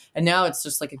 and now it's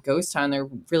just like a ghost town. There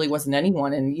really wasn't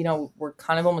anyone. And, we're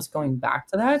kind of almost going back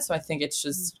to that. So I think it's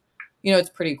just, it's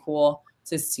pretty cool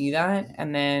to see that.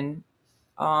 And then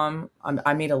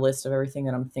I made a list of everything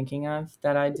that I'm thinking of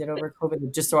that I did over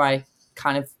COVID, just so I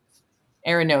kind of,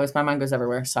 Aaron knows my mind goes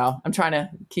everywhere. So I'm trying to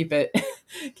keep it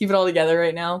all together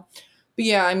right now. But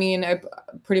yeah, I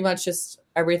pretty much just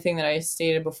everything that I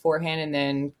stated beforehand. And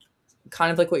then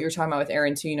kind of like what you were talking about with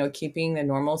Aaron too, keeping the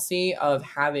normalcy of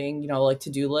having, like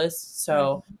to-do lists.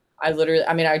 So I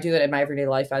do that in my everyday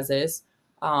life as is.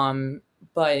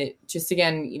 But just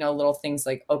again, little things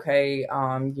like, okay,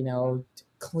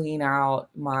 clean out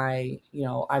my,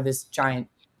 I have this giant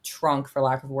trunk, for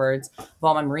lack of words, of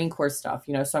all my Marine Corps stuff,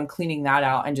 so I'm cleaning that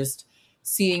out and just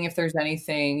seeing if there's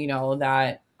anything,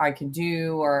 that I could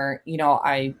do, or,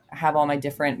 I have all my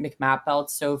different McMap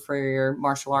belts. So for your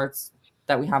martial arts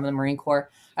that we have in the Marine Corps,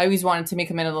 I always wanted to make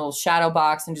them in a little shadow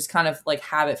box and just kind of like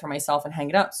have it for myself and hang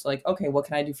it up. So like, okay, what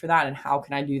can I do for that? And how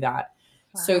can I do that?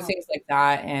 Wow. So things like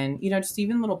that. And, just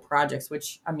even little projects,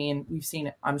 which, we've seen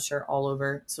it, I'm sure, all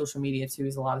over social media too,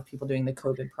 is a lot of people doing the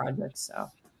COVID projects. So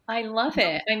I love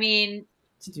it.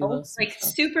 To do like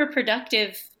super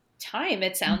productive time,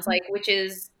 it sounds like, which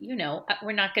is,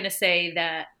 we're not going to say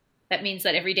that means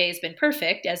that every day has been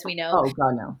perfect, as we know. Oh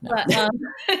God, no. But,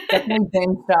 definitely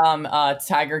binged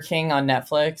Tiger King on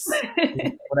Netflix,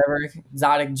 whatever,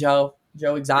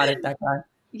 Joe Exotic, that guy.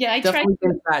 Yeah, I definitely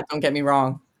tried that. Don't get me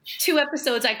wrong. 2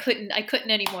 episodes, I couldn't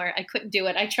anymore. I couldn't do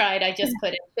it. I tried, I just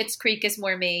couldn't. Fitz Creek is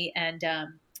more me, and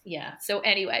yeah. So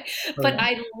anyway, but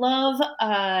I love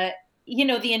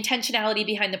the intentionality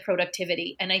behind the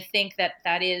productivity, and I think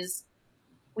that is,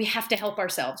 we have to help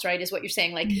ourselves, right? Is what you're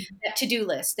saying, like that to-do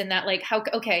list, and that like, how,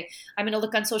 okay, I'm going to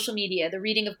look on social media, the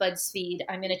reading of BuzzFeed.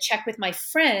 I'm going to check with my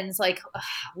friends. Like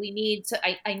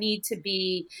I need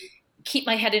to keep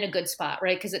my head in a good spot,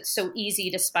 right? Because it's so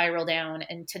easy to spiral down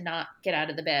and to not get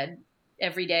out of the bed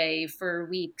every day for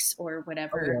weeks or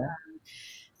whatever. Oh, yeah.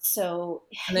 So,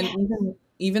 and then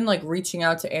even like reaching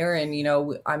out to Aaron,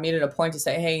 I made it a point to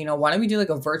say, hey, why don't we do like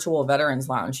a virtual veterans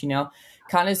lounge,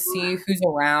 kind of see who's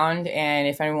around, and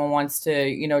if anyone wants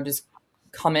to, just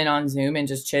come in on Zoom and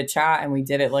just chit chat. And we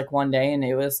did it like one day, and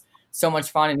it was so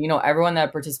much fun. And, everyone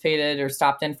that participated or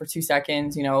stopped in for 2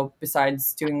 seconds,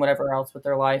 besides doing whatever else with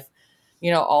their life,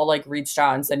 all like reached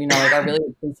out and said, like, I really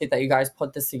appreciate that you guys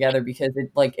put this together, because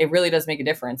it really does make a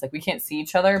difference. Like, we can't see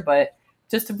each other, but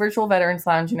just a virtual veterans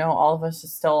lounge, all of us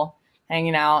just still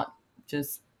hanging out,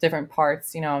 just different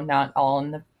parts, not all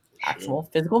in the actual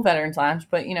physical veterans lounge,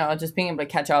 but, just being able to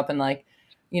catch up and like,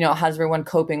 how's everyone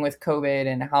coping with COVID,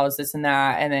 and how's this and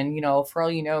that. And then, for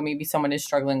all maybe someone is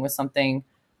struggling with something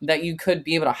that you could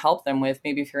be able to help them with.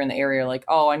 Maybe if you're in the area, like,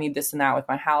 oh, I need this and that with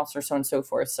my house, or so on and so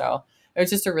forth. So it was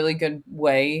just a really good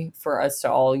way for us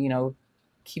to all,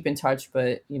 keep in touch,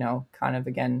 but, kind of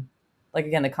again,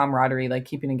 the camaraderie, like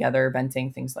keeping together,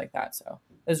 venting, things like that. So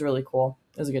it was really cool.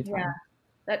 It was a good time. Yeah,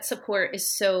 that support is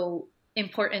so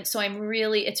important. So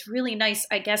it's really nice.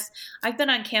 I guess I've been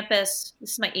on campus.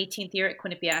 This is my 18th year at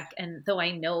Quinnipiac. And though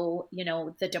I know,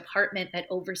 the department that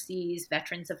oversees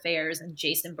Veterans Affairs and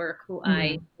Jason Burke, who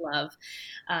I love.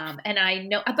 And I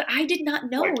know, but I did not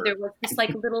know there was this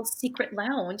like little secret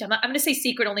lounge. I'm going to say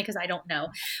secret only because I don't know,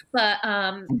 but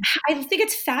I think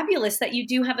it's fabulous that you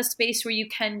do have a space where you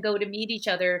can go to meet each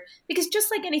other, because just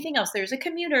like anything else, there's a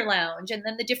commuter lounge, and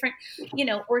then the different,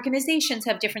 organizations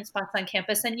have different spots on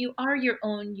campus, and you are your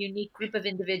own unique group of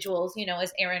individuals.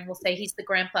 As Aaron will say, he's the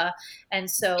grandpa, and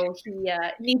so he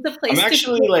needs a place. I'm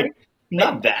actually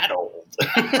not that old,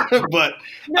 but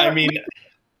no.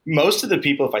 Most of the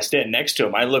people, if I stand next to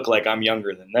them, I look like I'm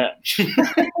younger than them.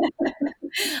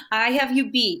 I have you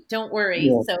beat. Don't worry.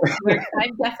 Yeah. So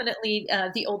I'm definitely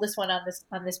the oldest one on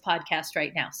this podcast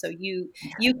right now. So you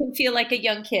can feel like a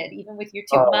young kid, even with your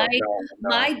two. Oh,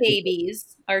 my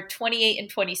babies are 28 and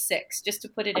 26, just to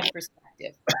put it in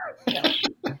perspective.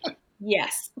 So,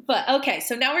 yes, but okay.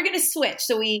 So now we're going to switch.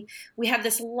 So we have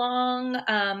this long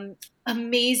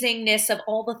amazingness of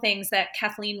all the things that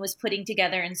Kathleen was putting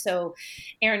together, and so,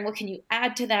 Aaron, what can you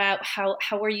add to that? How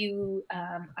are you?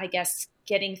 I guess,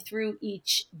 getting through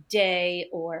each day,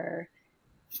 or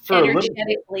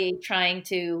energetically trying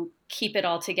to keep it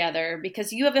all together,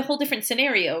 because you have a whole different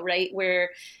scenario, right? Where,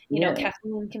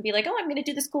 Kathleen can be like, oh, I'm going to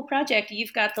do this cool project.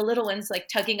 You've got the little ones like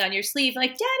tugging on your sleeve,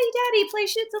 like, daddy, play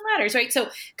Chutes and Ladders, right? So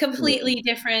completely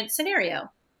different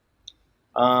scenario.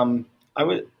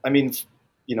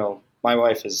 my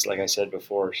wife is, like I said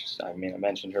before, I mean, I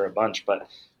mentioned her a bunch, but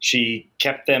she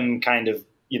kept them kind of,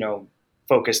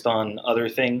 focused on other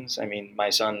things. I mean, my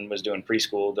son was doing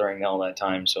preschool during all that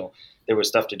time, so there was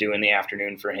stuff to do in the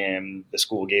afternoon for him. The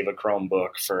school gave a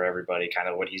Chromebook for everybody, kind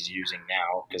of what he's using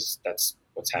now, because that's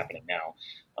what's happening now.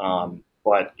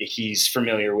 But he's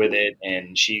familiar with it,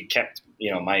 and she kept,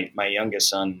 my youngest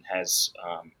son has,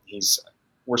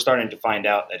 we're starting to find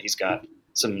out that he's got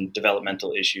some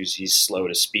developmental issues. He's slow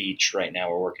to speech right now.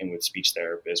 We're working with speech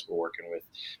therapists. We're working with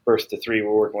Birth to Three.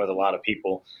 We're working with a lot of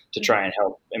people to try and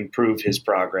help improve his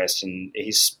progress. And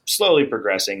he's slowly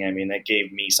progressing. I mean, that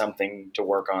gave me something to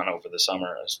work on over the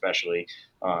summer, especially.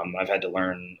 I've had to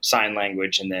learn sign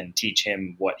language and then teach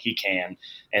him what he can.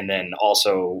 And then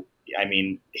also, I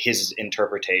mean, his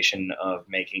interpretation of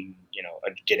making,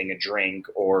 getting a drink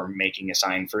or making a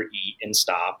sign for eat and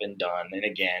stop and done and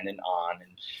again and on,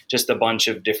 and just a bunch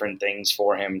of different things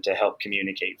for him to help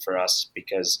communicate for us,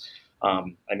 because,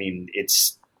 I mean,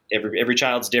 it's every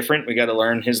child's different. We got to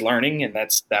learn his learning. And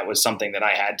that was something that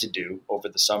I had to do over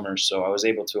the summer. So I was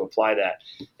able to apply that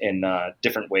in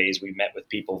different ways. We met with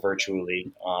people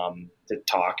virtually to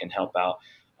talk and help out.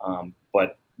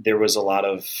 But there was a lot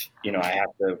of, I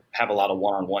have to have a lot of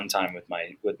one-on-one time with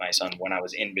my son when I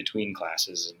was in between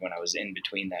classes and when I was in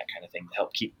between that kind of thing to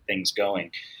help keep things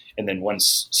going. And then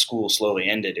once school slowly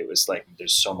ended, it was like,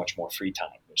 there's so much more free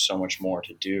time. There's so much more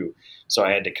to do. So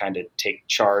I had to kind of take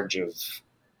charge of,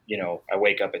 I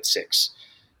wake up at 6,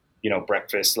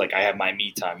 breakfast, like I have my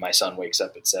me time. My son wakes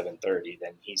up at 7:30,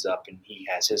 then he's up and he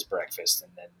has his breakfast,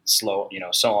 and then so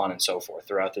on and so forth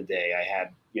throughout the day. I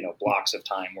had, blocks of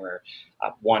time where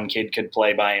one kid could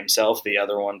play by himself, the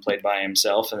other one played by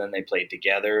himself, and then they played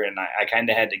together. And I kind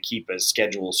of had to keep a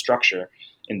schedule structure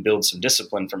and build some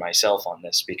discipline for myself on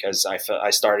this, because I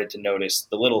started to notice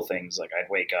the little things. Like I'd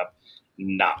wake up,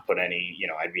 not put any,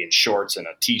 I'd be in shorts and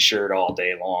a t-shirt all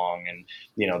day long. And,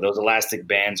 those elastic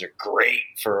bands are great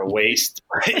for a waist.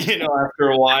 After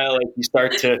a while, like you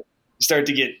start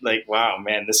to get like, wow,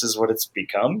 man, this is what it's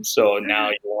become. So now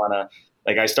you want to,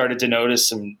 like, I started to notice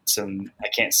some, I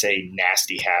can't say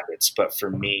nasty habits, but for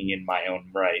me in my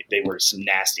own right, they were some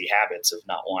nasty habits of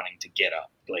not wanting to get up,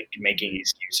 like making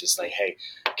excuses like, hey,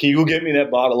 can you go get me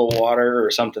that bottle of water or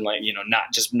something, like,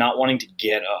 not wanting to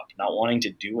get up, not wanting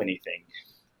to do anything.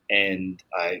 And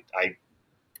I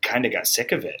kind of got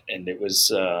sick of it. And it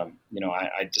was,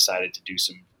 I decided to do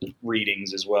some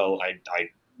readings as well. I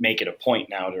make it a point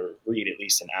now to read at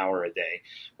least an hour a day,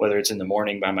 whether it's in the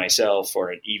morning by myself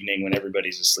or at evening when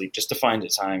everybody's asleep, just to find a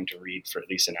time to read for at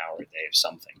least an hour a day of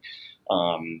something.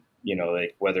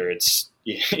 Like whether it's,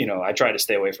 I try to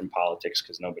stay away from politics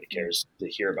because nobody cares to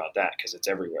hear about that because it's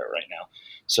everywhere right now.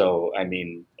 So, I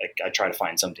mean, like I try to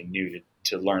find something new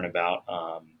to learn about.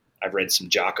 I've read some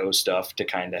Jocko stuff to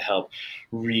kind of help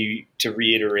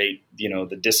reiterate,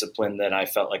 the discipline that I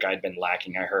felt like I'd been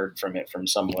lacking. I heard from it from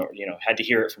somewhere, had to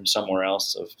hear it from somewhere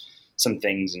else of some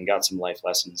things and got some life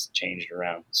lessons changed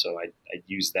around. So I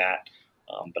used that.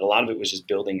 But a lot of it was just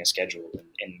building a schedule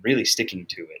and really sticking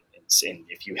to it. And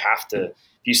if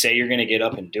you say you're going to get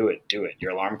up and do it, do it.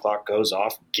 Your alarm clock goes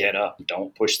off, get up.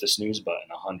 Don't push the snooze button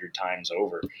 100 times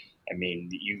over. I mean,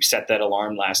 you set that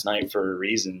alarm last night for a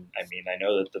reason. I mean, I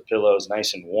know that the pillow is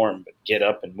nice and warm, but get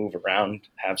up and move around,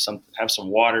 have some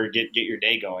water, get your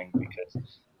day going. Because,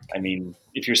 I mean,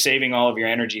 if you're saving all of your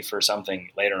energy for something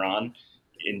later on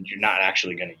and you're not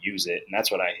actually going to use it, and that's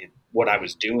what I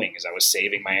was doing is I was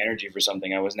saving my energy for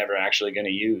something I was never actually going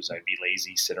to use. I'd be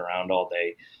lazy, sit around all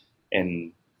day.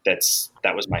 And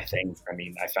that was my thing. I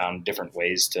mean, I found different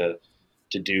ways to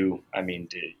do. I mean,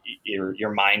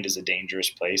 your mind is a dangerous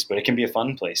place, but it can be a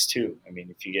fun place too. I mean,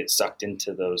 if you get sucked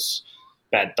into those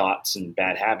bad thoughts and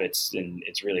bad habits, then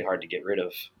it's really hard to get rid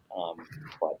of.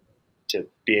 But to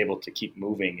be able to keep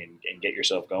moving and get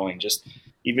yourself going, just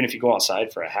even if you go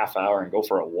outside for a half hour and go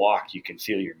for a walk, you can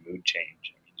feel your mood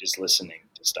change. I mean, just listening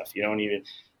to stuff. You don't even,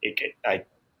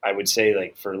 I would say,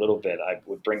 like, for a little bit, I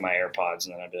would bring my AirPods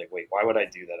and then I'd be like, wait, why would I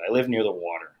do that? I live near the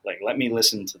water. Like, let me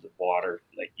listen to the water,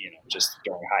 like, just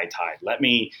during high tide. Let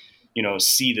me,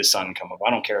 see the sun come up.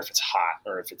 I don't care if it's hot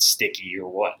or if it's sticky or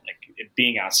what. Like, it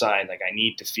being outside, like, I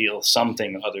need to feel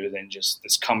something other than just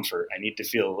this comfort. I need to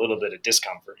feel a little bit of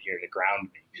discomfort here to ground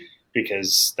me,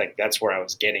 because, like, that's where I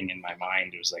was getting in my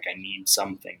mind. It was like, I need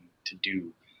something to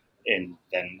do. And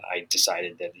then I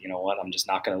decided that, I'm just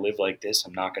not going to live like this.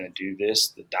 I'm not going to do this.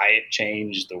 The diet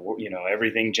changed,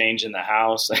 everything changed in the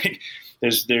house. Like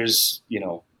there's,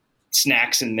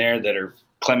 snacks in there that are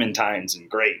clementines and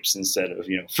grapes instead of,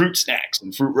 fruit snacks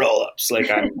and fruit roll-ups.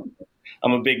 Like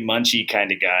I'm a big munchie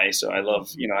kind of guy. So I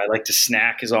love, I like to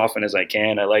snack as often as I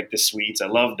can. I like the sweets. I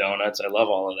love donuts. I love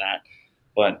all of that.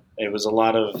 But it was a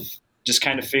lot of just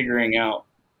kind of figuring out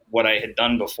what I had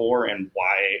done before and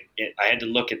why I had to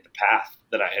look at the path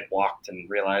that I had walked and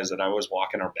realize that I was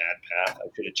walking a bad path. I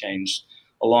could have changed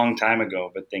a long time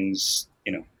ago, but things,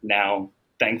 now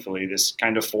thankfully this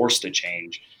kind of forced a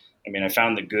change. I mean, I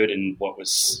found the good in what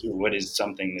is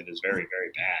something that is very,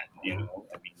 very bad.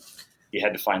 I mean, you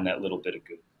had to find that little bit of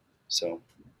good. So,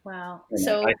 wow.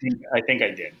 So I think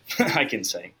I did. I can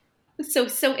say.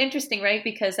 So interesting, right?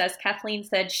 Because as Kathleen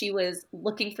said, she was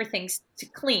looking for things to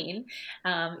clean,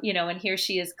 and here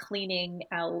she is cleaning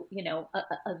out,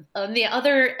 on the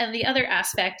other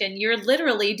aspect, and you're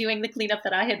literally doing the cleanup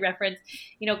that I had referenced,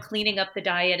 cleaning up the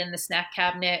diet and the snack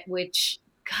cabinet, which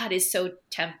God is so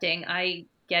tempting. I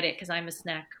get it because I'm a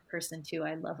snack person too.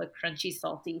 I love a crunchy,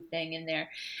 salty thing in there.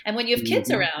 And when you have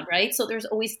kids around, right? So there's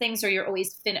always things where you're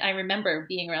always I remember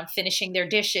being around finishing their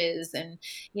dishes, and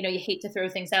you hate to throw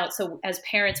things out. So as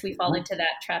parents, we fall into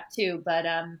that trap too. But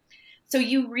so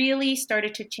you really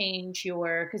started to change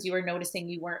because you were noticing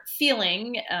you weren't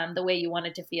feeling the way you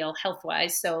wanted to feel health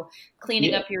wise. So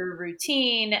cleaning up your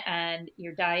routine and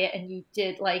your diet, and you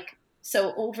did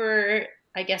over.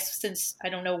 I guess since I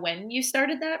don't know when you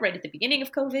started that, right at the beginning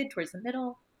of COVID, towards the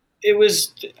middle? It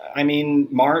was,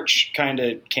 March kind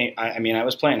of came. I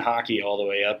was playing hockey all the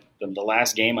way up. The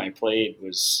last game I played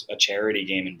was a charity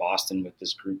game in Boston with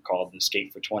this group called the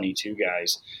Skate for 22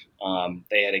 guys.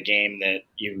 They had a game that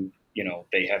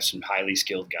they have some highly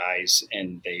skilled guys,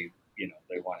 and they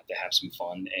wanted to have some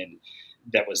fun. And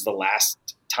that was the last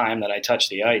time that I touched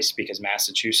the ice because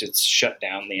Massachusetts shut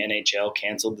down. The NHL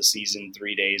canceled the season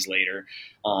 3 days later.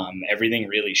 Everything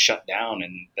really shut down,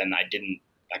 and then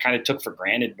I kind of took for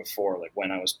granted before, like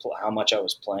when I was how much I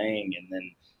was playing, and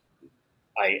then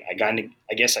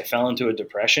I guess I fell into a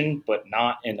depression, but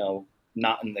not in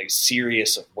the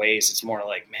serious of ways. It's more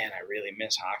like, man, I really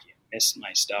miss hockey. I miss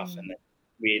my stuff. And then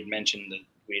we had mentioned that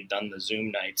we had done the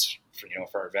Zoom nights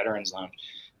for our veterans lounge.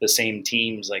 The same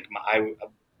teams, like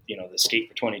the Skate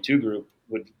for 22 group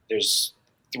there's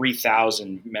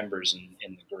 3,000 members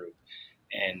in the group.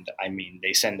 And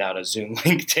they send out a Zoom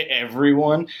link to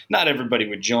everyone. Not everybody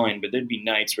would join, but there'd be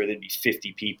nights where there'd be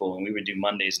 50 people, and we would do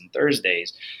Mondays and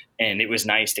Thursdays. And it was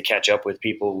nice to catch up with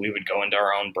people. We would go into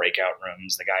our own breakout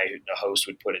rooms. The host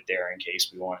would put it there in case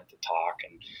we wanted to talk.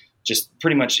 And just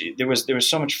pretty much there was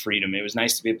so much freedom. It was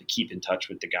nice to be able to keep in touch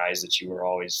with the guys that you were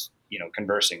always,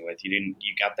 conversing with. You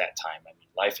got that time.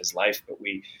 Life is life, but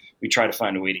we try to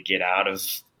find a way to get out of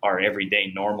our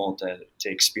everyday normal to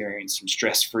experience some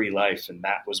stress-free life. And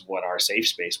that was what our safe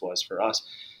space was for us.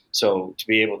 So to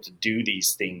be able to do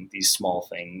these small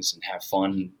things and have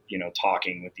fun,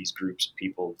 talking with these groups of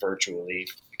people virtually,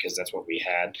 because that's what we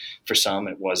had. For some,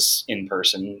 it was in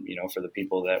person, for the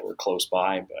people that were close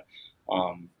by. But,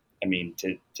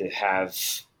 to have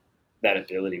that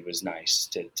ability was nice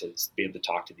to be able to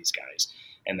talk to these guys.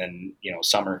 And then,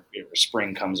 summer or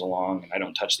spring comes along and I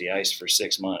don't touch the ice for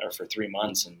 6 months or for 3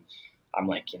 months. And I'm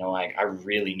like, I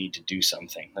really need to do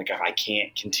something. Like, I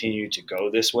can't continue to go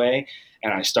this way.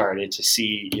 And I started to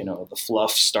see, the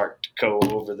fluff start to go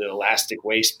over the elastic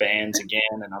waistbands again.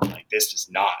 And I'm like, this is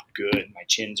not good. My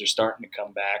chins are starting to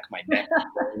come back. My neck is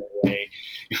going away.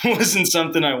 It wasn't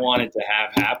something I wanted to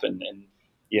have happen. And,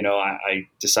 I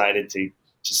decided to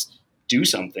just do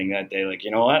something that day. Like,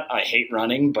 you know what? I hate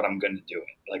running, but I'm going to do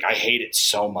it. Like, I hate it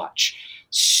so much.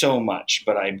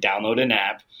 But I download an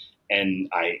app and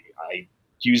I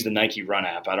use the Nike Run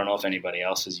app. I don't know if anybody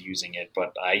else is using it,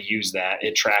 but I use that.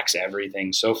 It tracks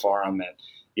everything. So far I'm at,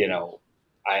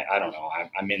 I don't know.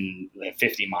 I'm in the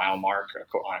 50-mile mark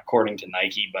according to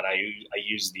Nike, but I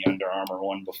used the Under Armour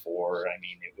one before.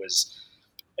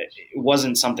 It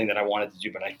wasn't something that I wanted to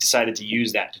do, but I decided to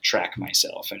use that to track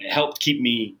myself, and it helped keep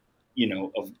me,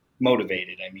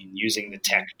 motivated. Using the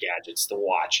tech gadgets, the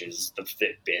watches, the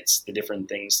Fitbits, the different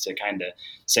things to kind of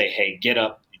say, hey, get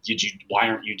up. Why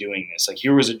aren't you doing this? Like,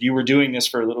 you were doing this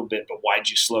for a little bit, but why'd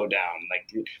you slow down?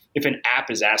 Like, if an app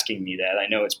is asking me that, I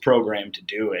know it's programmed to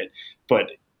do it,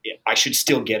 but I should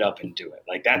still get up and do it.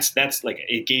 Like, that's like,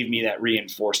 it gave me that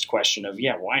reinforced question of,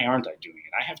 yeah, why aren't I doing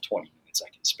it? I have 20 minutes I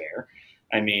can spare.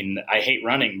 I hate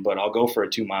running, but I'll go for a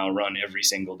 2-mile run every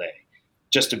single day.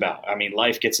 Just about.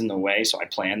 Life gets in the way, so I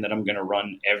plan that I'm going to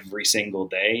run every single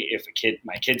day. If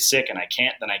my kid's sick and I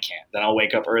can't, then I can't. Then I'll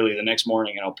wake up early the next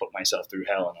morning and I'll put myself through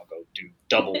hell and I'll go do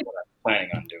double what I'm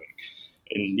planning on doing.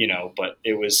 And, but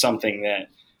it was something that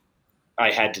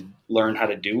I had to learn how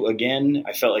to do again.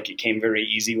 I felt like it came very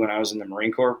easy when I was in the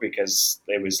Marine Corps because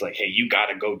it was like, hey, you got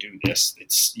to go do this.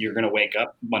 You're going to wake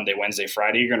up Monday, Wednesday,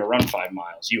 Friday. You're going to run 5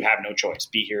 miles. You have no choice.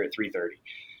 Be here at 3:30.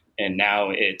 And now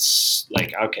it's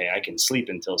like, okay, I can sleep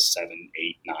until 7,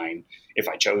 8, 9 if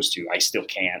I chose to. I still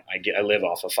can't. I live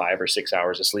off of 5 or 6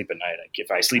 hours of sleep a night. If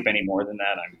I sleep any more than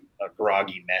that, I'm a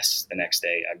groggy mess the next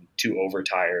day. I'm too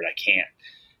overtired. I can't.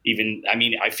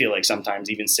 I feel like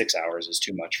sometimes even 6 hours is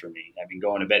too much for me. I mean,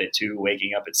 going to bed at 2,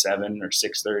 waking up at 7 or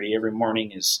 6:30 every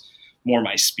morning is more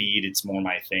my speed. It's more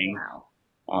my thing. Wow.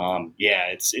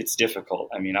 It's difficult.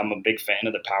 I mean, I'm a big fan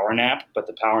of the power nap, but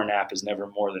the power nap is never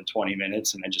more than 20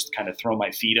 minutes. And I just kind of throw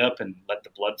my feet up and let the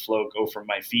blood flow go from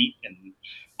my feet. And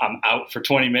I'm out for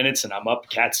 20 minutes and I'm up.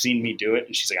 Kat's seen me do it.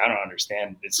 And she's like, I don't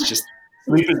understand. It's just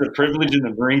sleep is a privilege in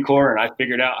the Marine Corps. And I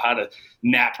figured out how to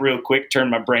nap real quick, turn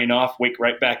my brain off, wake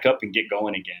right back up and get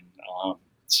going again.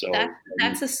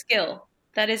 That's a skill.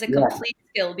 That is a complete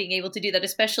skill, being able to do that,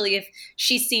 especially if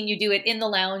she's seen you do it in the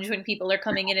lounge when people are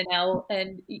coming in and out.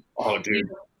 And we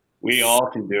all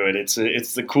can do it. It's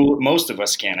the cool. Most of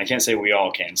us can. I can't say we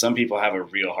all can. Some people have a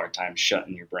real hard time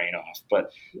shutting your brain off.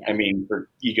 But I mean,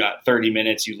 you got 30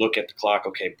 minutes. You look at the clock.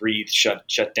 Okay, breathe.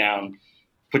 Shut down.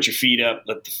 Put your feet up.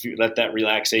 Let that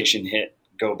relaxation hit.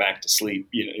 Go back to sleep.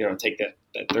 Take that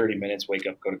 30 minutes. Wake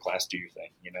up. Go to class. Do your thing.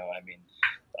 I mean.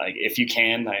 Like if you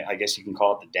can, I guess you can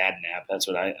call it the dad nap. That's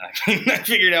what I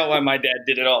figured out why my dad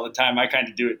did it all the time. I kind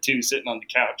of do it too, sitting on the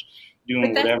couch doing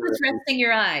but that's whatever. That's resting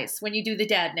your eyes when you do the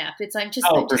dad nap. It's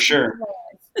for sure.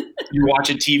 You're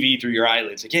watching TV through your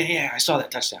eyelids. Like I saw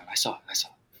that touchdown. I saw it.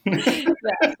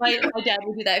 Yeah, my dad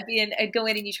would do that. I'd go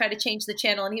in and you try to change the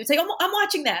channel, and he would say, "I'm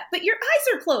watching that," but your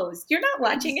eyes are closed. You're not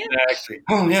watching it. Exactly.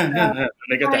 Oh yeah. And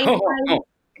they got that.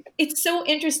 It's so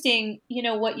interesting,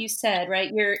 what you said,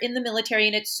 right? You're in the military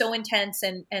and it's so intense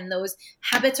and those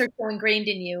habits are so ingrained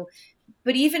in you.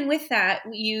 But even with that,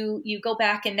 you go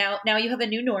back and now you have a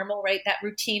new normal, right? That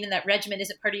routine and that regimen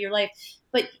isn't part of your life,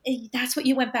 but that's what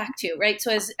you went back to, right?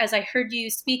 So as I heard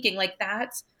you speaking, like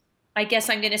that's, I guess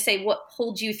I'm going to say what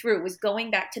pulled you through was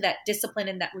going back to that discipline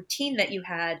and that routine that you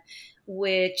had,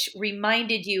 which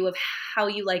reminded you of how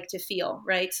you like to feel,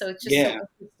 right? So it's just so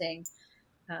interesting.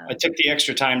 I took the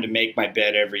extra time to make my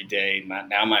bed every day.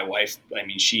 Now my wife,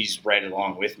 she's right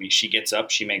along with me. She gets up,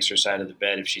 she makes her side of the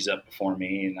bed if she's up before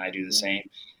me, and I do the same.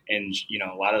 And,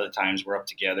 a lot of the times we're up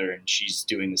together and she's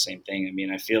doing the same thing. I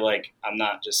mean, I feel like I'm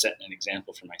not just setting an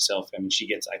example for myself. I mean,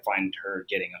 I find her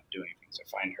getting up, doing things. I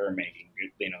find her making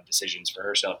good, decisions for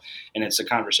herself. And it's a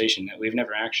conversation that we've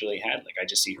never actually had. Like, I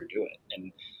just see her do it.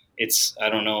 And I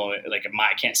don't know, like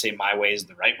I can't say my way is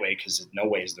the right way because no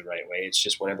way is the right way. It's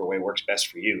just whatever way works best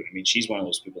for you. I mean, she's one of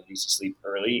those people that needs to sleep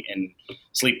early and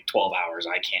sleep 12 hours.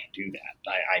 I can't do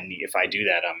that. If I do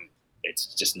that,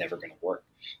 it's just never going to work.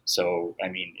 So, I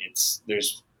mean,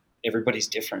 everybody's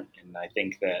different. And I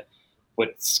think that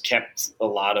what's kept a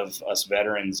lot of us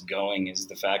veterans going is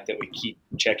the fact that we keep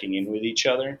checking in with each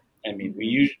other. I mean,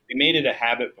 we made it a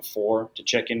habit before to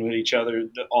check in with each other,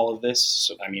 all of this.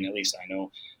 So, I mean, at least I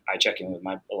know I check in with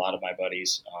a lot of my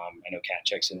buddies. I know Kat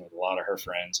checks in with a lot of her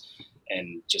friends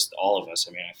and just all of us.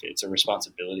 I mean, it's a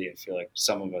responsibility I feel like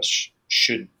some of us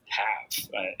should have.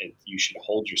 You should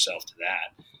hold yourself to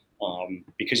that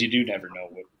because you do never know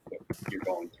what you're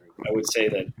going through. I would say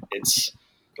that it's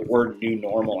the word new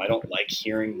normal. I don't like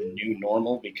hearing new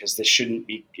normal because this shouldn't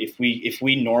be. If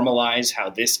we normalize how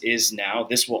this is now,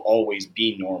 this will always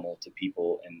be normal to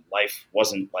people. And life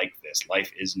wasn't like this.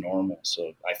 Life is normal.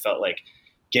 So I felt like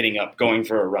getting up, going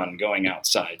for a run, going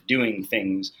outside, doing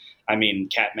things. I mean,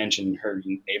 Kat mentioned her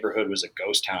neighborhood was a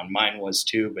ghost town. Mine was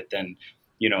too. But then,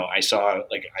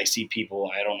 I see people,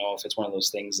 I don't know if it's one of those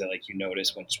things that like you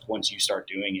notice once you start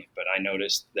doing it, but I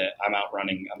noticed that I'm out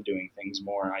running, I'm doing things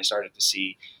more. I started to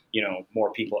see,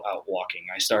 more people out walking.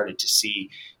 I started to see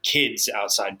kids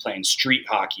outside playing street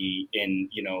hockey and,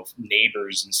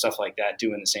 neighbors and stuff like that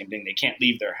doing the same thing. They can't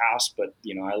leave their house, but,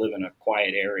 I live in a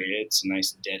quiet area. It's a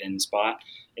nice dead end spot.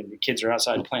 And the kids are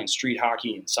outside playing street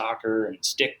hockey and soccer and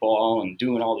stickball and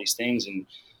doing all these things. And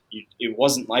it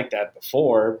wasn't like that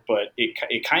before, but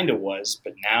it kind of was.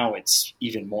 But now it's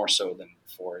even more so than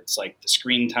before. It's like the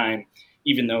screen time,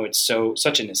 even though it's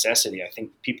such a necessity, I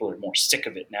think people are more sick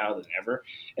of it now than ever,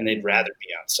 and they'd rather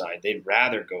be outside. They'd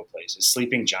rather go places.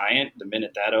 Sleeping Giant, the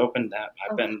minute that opened,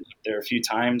 I've been there a few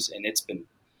times, and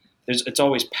it's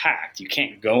always packed. You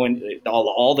can't go in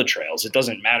all the trails. It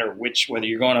doesn't matter whether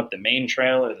you're going up the main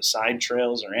trail or the side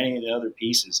trails or any of the other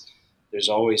pieces. There's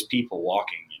always people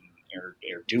walking or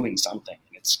doing something,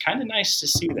 and it's kind of nice to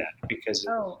see that because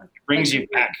it brings you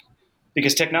back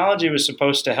because technology was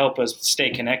supposed to help us stay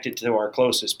connected to our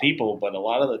closest people, but a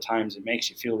lot of the times it makes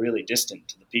you feel really distant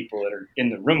to the people that are in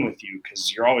the room with you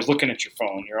because you're always looking at your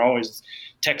phone. You're always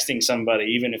texting somebody,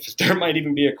 even if there might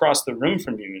even be across the room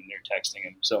from you and you're texting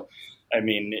them. So, I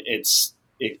mean,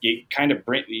 it kind of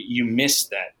you miss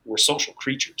that we're social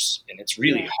creatures, and it's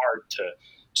really hard to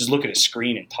just look at a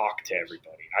screen and talk to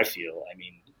everybody. I feel, I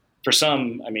mean, for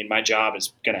some, I mean, my job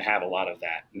is going to have a lot of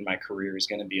that, and my career is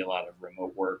going to be a lot of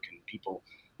remote work, and people,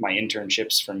 my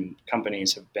internships from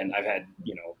companies have been, I've had,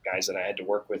 you know, guys that I had to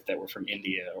work with that were from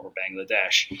India or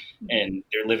Bangladesh, and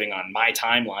they're living on my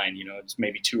timeline. You know, it's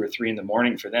maybe 2 or 3 in the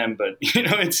morning for them, but you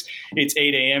know, it's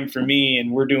 8 a.m. for me,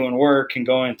 and we're doing work and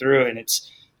going through, and it's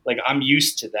like, I'm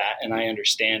used to that, and I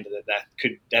understand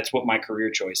that's what my career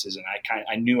choice is. And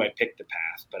I knew I picked the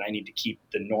path, but I need to keep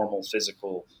the normal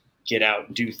physical, get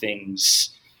out, do things,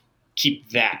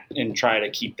 keep that, and try to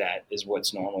keep that is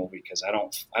what's normal, because I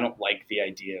don't like the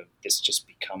idea of this just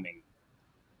becoming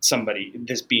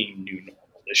this being new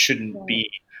normal. This shouldn't be,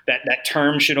 that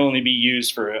term should only be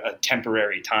used for a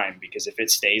temporary time, because if it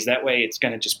stays that way, it's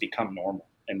going to just become normal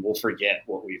and we'll forget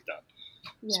what we've done.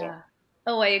 Yeah. So.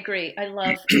 Oh, I agree. I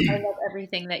love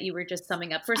everything that you were just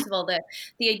summing up. First of all,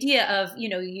 the idea of, you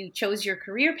know, you chose your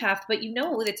career path, but you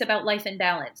know, it's about life and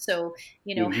balance. So,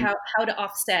 you know, how to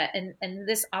offset, and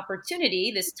this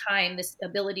opportunity, this time, this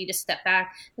ability to step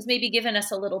back has maybe given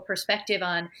us a little perspective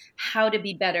on how to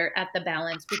be better at the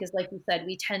balance. Because like you said,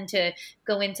 we tend to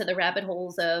go into the rabbit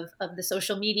holes of the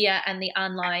social media and the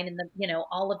online and the, you know,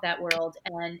 all of that world.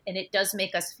 And it does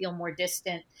make us feel more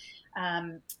distant.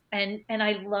 And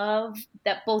I love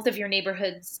that both of your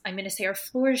neighborhoods, I'm going to say, are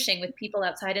flourishing with people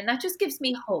outside. And that just gives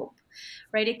me hope,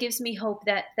 right? It gives me hope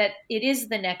that it is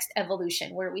the next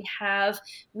evolution, where we have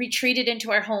retreated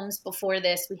into our homes before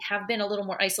this. We have been a little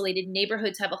more isolated.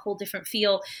 Neighborhoods have a whole different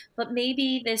feel, but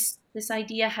maybe this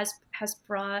idea has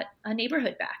brought a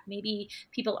neighborhood back. Maybe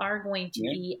people are going to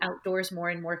be outdoors more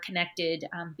and more connected,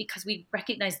 because we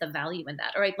recognize the value in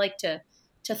that. Or I'd like to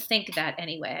think that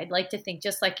anyway. I'd like to think,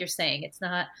 just like you're saying, it's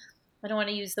not, I don't want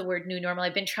to use the word new normal.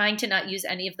 I've been trying to not use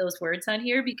any of those words on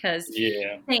here because,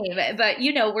 but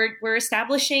you know, we're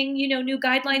establishing, you know, new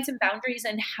guidelines and boundaries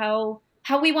and how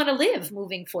we want to live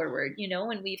moving forward, you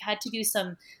know, and we've had to do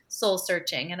some soul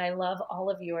searching. And I love all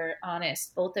of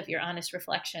both of your honest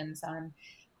reflections on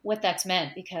what that's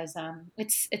meant, because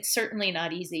it's certainly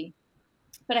not easy.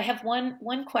 But I have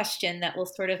one question that we'll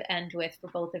sort of end with for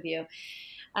both of you.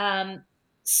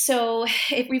 So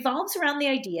it revolves around the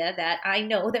idea that I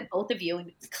know that both of you, and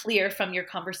it's clear from your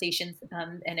conversations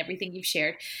and everything you've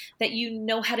shared, that you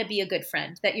know how to be a good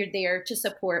friend, that you're there to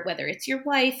support, whether it's your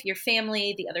wife, your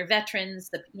family, the other veterans,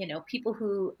 the, you know, people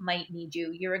who might need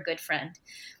you. You're a good friend.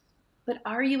 But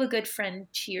are you a good friend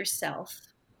to yourself?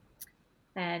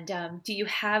 And do you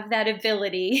have that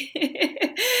ability?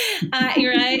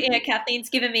 You're right. Yeah, Kathleen's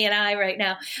giving me an eye right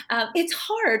now. It's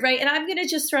hard, right? And I'm going to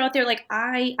just throw out there, like,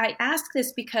 I ask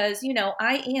this because, you know,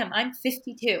 I'm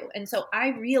 52. And so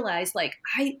I realize, like,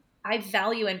 I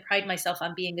value and pride myself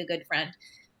on being a good friend.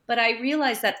 But I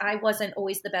realized that I wasn't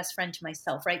always the best friend to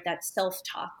myself, right? That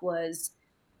self-talk was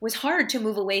hard to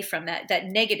move away from, that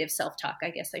negative self-talk,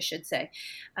 I guess I should say.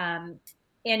 And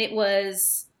it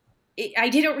was... I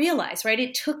didn't realize, right?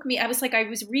 It took me, I was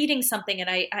reading something, and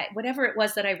I whatever it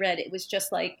was that I read, it was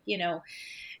just like, you know,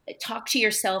 talk to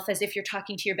yourself as if you're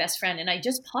talking to your best friend. And I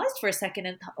just paused for a second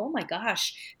and thought, oh my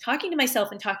gosh, talking to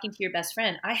myself and talking to your best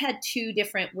friend. I had 2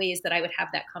 different ways that I would have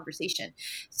that conversation.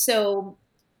 So,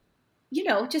 you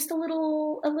know, just a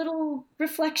little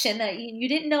reflection that you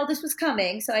didn't know this was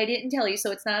coming. So I didn't tell you.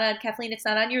 So it's not on, Kathleen, it's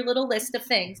not on your little list of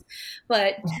things,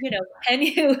 but you know,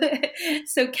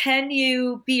 can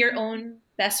you be your own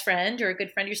best friend or a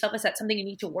good friend of yourself? Is that something you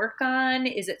need to work on?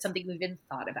 Is it something you've even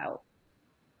thought about?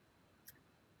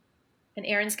 And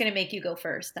Aaron's going to make you go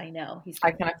first. I know.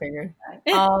 I kind of figured.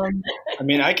 I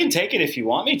mean, I can take it if you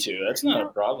want me to. That's not a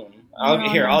problem. I'll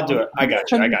do it. I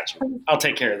got you. I'll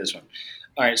take care of this one.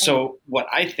 All right. So what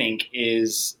I think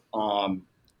is,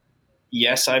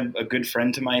 yes, I'm a good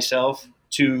friend to myself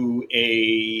to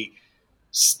a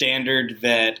standard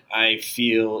that I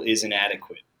feel is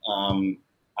inadequate.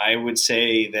 I would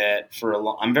say that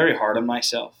I'm very hard on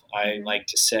myself. I like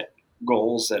to set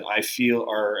goals that I feel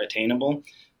are attainable,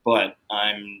 but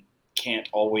I can't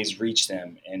always reach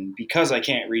them. And because I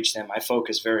can't reach them, I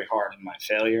focus very hard on my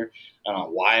failure and on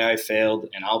why I failed.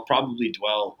 And I'll probably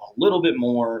dwell a little bit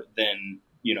more than,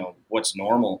 you know, what's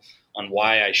normal on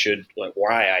why I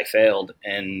failed.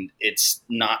 And it's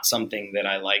not something that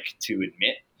I like to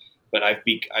admit, but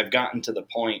I've gotten to the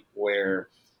point where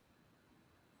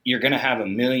you're going to have a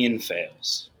million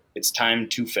fails. it's time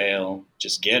to fail.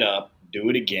 Just get up, do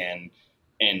it again,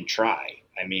 and try.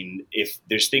 I mean, if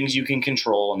there's things you can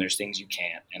control and there's things you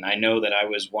can't, and I know that I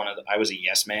was a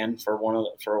yes man for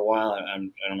for a while. I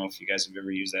don't know if you guys have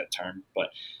ever used that term, but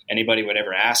anybody would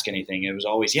ever ask anything, it was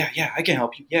always yeah, I can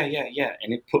help you, yeah,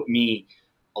 and it put me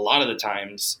a lot of the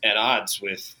times at odds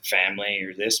with family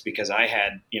or this because I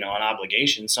had an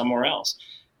obligation somewhere else,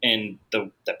 and the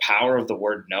power of the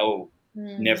word no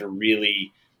never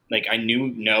really, like, I knew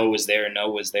no was there,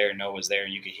 no was there, no was there.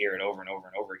 You could hear it over and over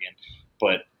and over again,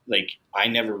 but like I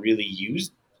never really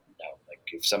used no. Like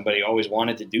if somebody always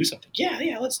wanted to do something,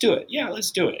 yeah, let's do it. Yeah, let's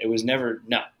do it. It was never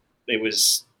no. It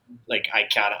was like I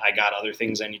got other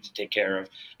things I need to take care of.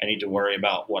 I need to worry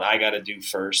about what I got to do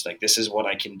first. Like this is what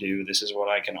I can do. This is what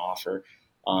I can offer.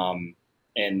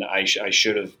 And I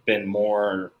should have been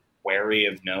more wary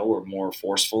of no, or more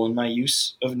forceful in my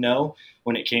use of no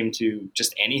when it came to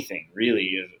just anything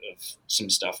really of some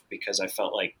stuff, because I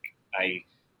felt like I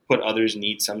put others'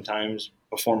 needs sometimes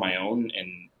before my own.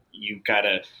 And you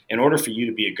gotta, in order for you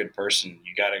to be a good person,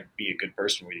 you gotta be a good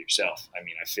person with yourself. I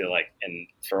mean, I feel like, and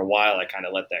for a while I kind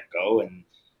of let that go, and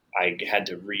I had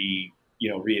to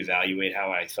reevaluate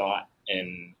how I thought,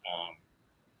 and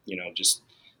just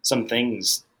some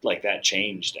things like that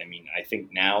changed. I mean, I think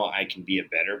now I can be a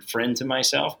better friend to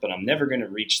myself, but I'm never going to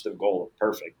reach the goal of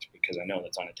perfect because I know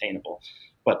that's unattainable.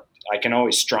 But I can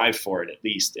always strive for it at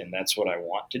least, and that's what I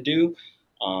want to do.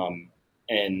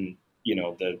 And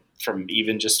from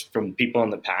even just from people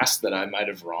in the past that I might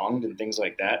have wronged and things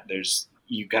like that,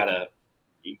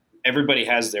 everybody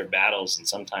has their battles, and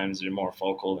sometimes they're more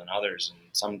vocal than others,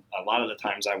 and a lot of the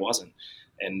times I wasn't,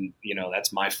 and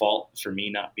that's my fault for me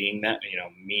not being that,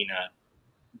 me not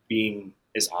being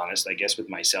as honest, I guess, with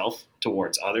myself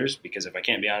towards others, because if I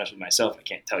can't be honest with myself, I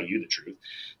can't tell you the truth.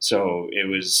 So it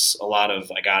was a lot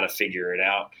of, I got to figure it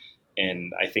out.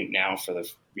 And I think now for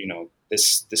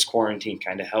this quarantine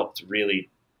kind of helped really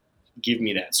give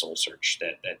me that soul search,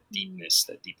 that deepness,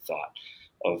 that deep thought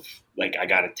of like, I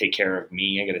got to take care of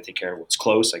me. I got to take care of what's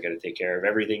close. I got to take care of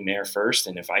everything there first.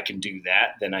 And if I can do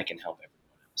that, then I can help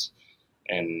everyone else.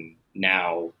 And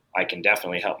now I can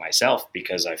definitely help myself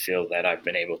because I feel that I've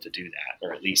been able to do that,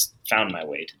 or at least found my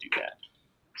way to do that.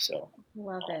 So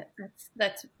love it.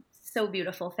 That's so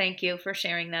beautiful. Thank you for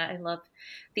sharing that. I love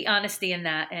the honesty in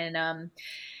that. And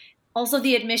also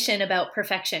the admission about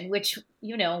perfection, which,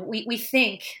 we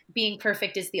think being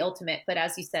perfect is the ultimate, but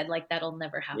as you said, like that'll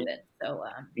never happen. Yeah. So,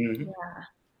 yeah.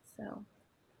 So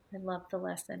I love the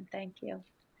lesson. Thank you,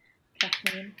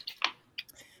 Kathleen.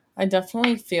 I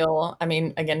definitely feel, I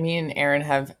mean, again, me and Erin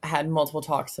have had multiple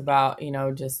talks about,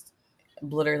 just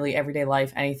literally everyday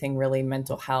life, anything really,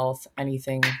 mental health,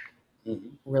 anything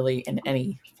really in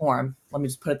any form. Let me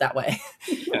just put it that way.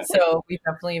 Yeah. So we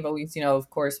definitely have always, of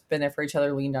course, been there for each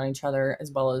other, leaned on each other,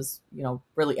 as well as,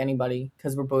 really anybody,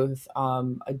 because we're both,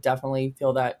 I definitely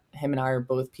feel that him and I are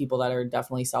both people that are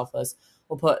definitely selfless.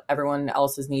 We'll put everyone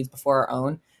else's needs before our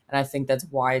own. And I think that's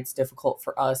why it's difficult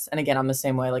for us. And again, I'm the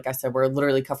same way. Like I said, we're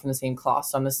literally cut from the same cloth.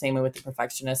 So I'm the same way with the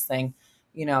perfectionist thing.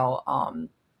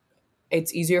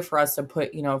 It's easier for us to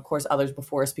put, of course, others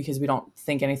before us because we don't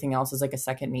think anything else is like a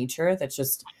second nature. That's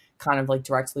just kind of like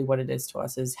directly what it is to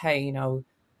us is, hey,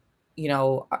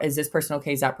 is this person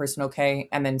okay? Is that person okay?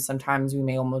 And then sometimes we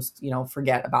may almost,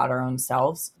 forget about our own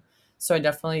selves. So I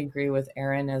definitely agree with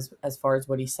Erin as far as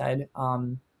what he said,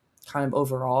 kind of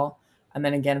overall. And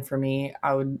then again, for me,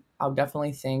 I'll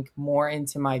definitely think more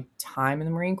into my time in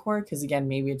the Marine Corps. Cause again,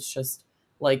 maybe it's just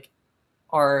like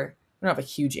we don't have a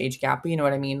huge age gap, but you know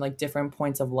what I mean? Like different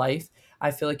points of life.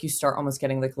 I feel like you start almost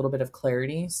getting like a little bit of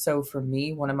clarity. So for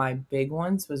me, one of my big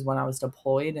ones was when I was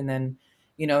deployed. And then,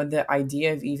 the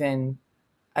idea of even,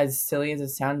 as silly as it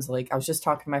sounds, like I was just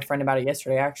talking to my friend about it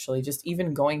yesterday, actually, just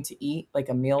even going to eat like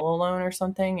a meal alone or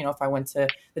something, if I went to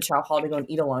the chow hall to go and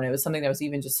eat alone, it was something that was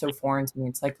even just so foreign to me.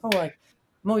 It's like, oh, like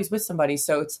I'm always with somebody.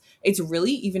 So it's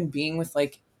really even being with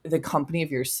like the company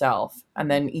of yourself. And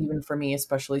then even for me,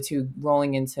 especially to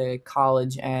rolling into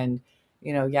college and,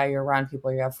 you're around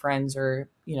people, you have friends, or,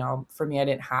 for me, I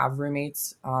didn't have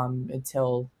roommates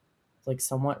until like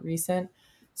somewhat recent.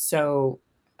 So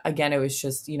again, it was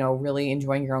just, really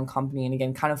enjoying your own company, and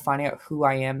again, kind of finding out who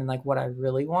I am and like what I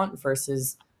really want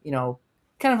versus,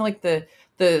 kind of like the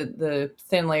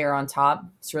thin layer on top.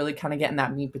 It's really kind of getting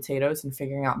that meat potatoes and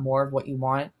figuring out more of what you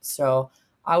want. So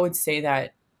I would say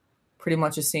that pretty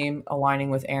much the same aligning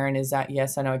with Erin is that,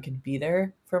 yes, I know I could be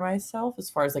there for myself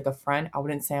as far as like a friend. I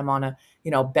wouldn't say I'm on a,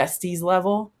 besties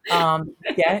level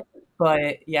yet,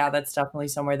 but yeah, that's definitely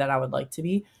somewhere that I would like to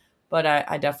be. But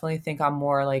I definitely think I'm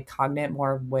more like cognate,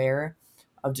 more aware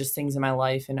of just things in my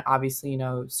life. And obviously,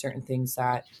 certain things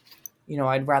that,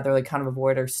 I'd rather like kind of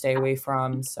avoid or stay away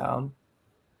from. So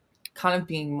kind of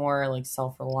being more like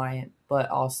self-reliant, but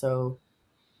also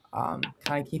kind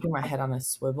of keeping my head on a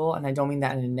swivel. And I don't mean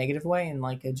that in a negative way, in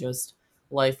like a just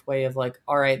life way of like,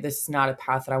 all right, this is not a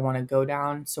path that I want to go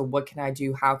down. So what can I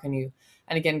do? How can you,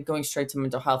 and again, going straight to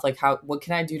mental health, like what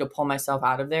can I do to pull myself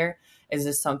out of there? Is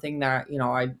this something that,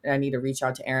 I need to reach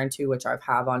out to Aaron to, which I've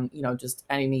have on, just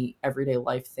any everyday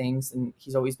life things. And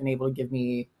he's always been able to give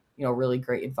me, really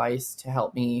great advice to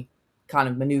help me kind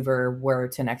of maneuver where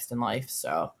to next in life.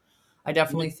 So I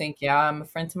definitely think, yeah, I'm a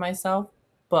friend to myself,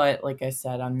 but like I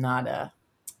said, I'm not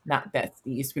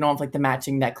besties. We don't have like the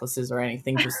matching necklaces or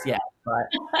anything just yet,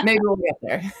 but maybe we'll get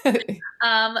there.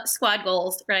 Squad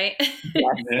goals, right?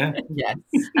 Yes. Yes.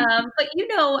 But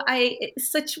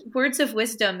such words of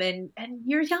wisdom, and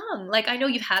you're young. Like, I know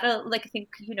you've had I think,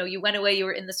 you went away, you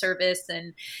were in the service,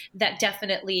 and that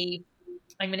definitely,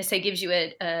 I'm going to say, gives you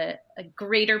a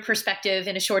greater perspective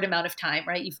in a short amount of time,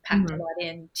 right? You've packed a lot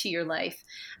into your life.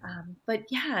 But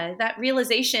yeah, that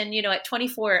realization, at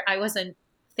 24, I wasn't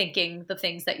thinking the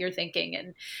things that you're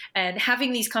thinking, and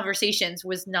having these conversations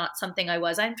was not something I'm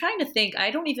trying to think.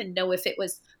 I don't even know if it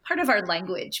was part of our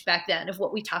language back then of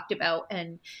what we talked about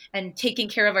and taking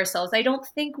care of ourselves. I don't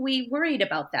think we worried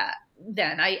about that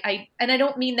then. I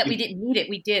don't mean that we didn't need it.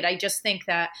 We did. I just think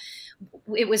that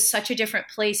it was such a different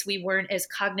place. We weren't as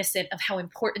cognizant of how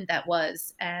important that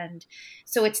was. And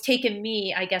so it's taken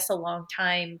me, I guess, a long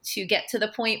time to get to the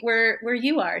point where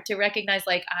you are, to recognize,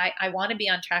 like, I want to be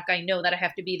on track. I know that I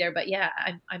have to be there, but yeah,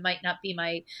 I might not be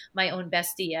my own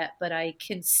bestie yet, but I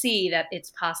can see that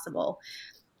it's possible.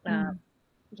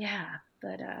 Yeah,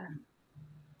 but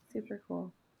super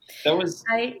cool. I love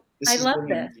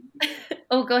this.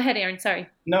 Oh, go ahead, Aaron. Sorry.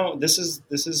 No, this is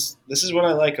what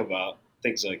I like about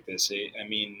things like this. I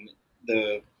mean,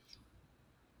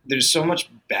 there's so much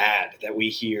bad that we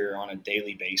hear on a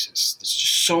daily basis. There's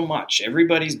just so much.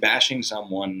 Everybody's bashing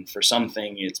someone for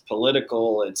something. It's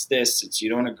political. It's this. It's, you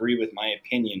don't agree with my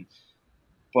opinion.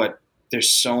 But there's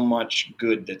so much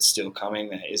good that's still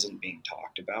coming that isn't being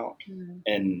talked about.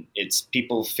 And it's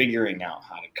people figuring out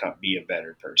how to be a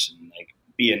better person, like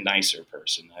be a nicer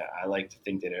person. I like to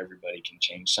think that everybody can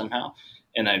change somehow.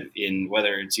 And in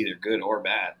whether it's either good or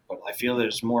bad, but I feel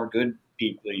there's more good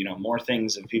people, more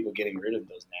things of people getting rid of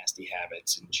those nasty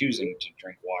habits and choosing to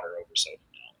drink water over soda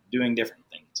now, doing different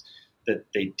things that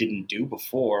they didn't do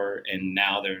before, and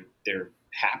now they're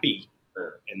happier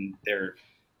and they're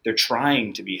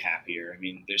trying to be happier. I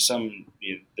mean, there's some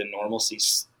the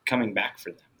normalcy's coming back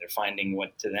for them. They're finding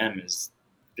what to them is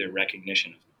their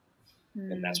recognition of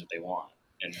them, and that's what they want.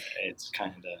 And it's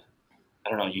kind of I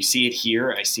don't know, you see it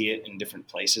here. I see it in different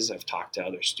places. I've talked to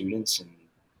other students and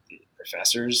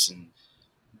professors, and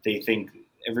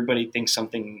everybody thinks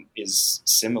something is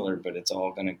similar, but it's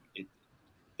all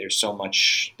there's so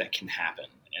much that can happen,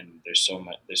 and there's so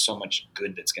much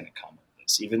good that's going to come of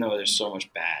this. Even though there's so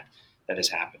much bad that has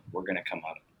happened, we're going to come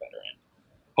out of the better end,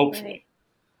 hopefully. Right.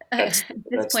 At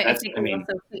this point, I think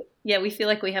we feel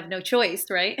like we have no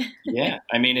choice, right? Yeah,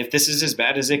 I mean, if this is as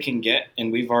bad as it can get, and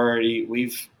we've gone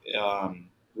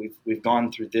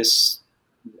through this,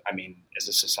 I mean, as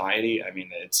a society, I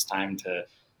mean, it's time to.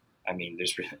 I mean,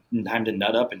 there's time to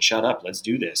nut up and shut up. Let's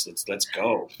do this. Let's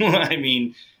go. I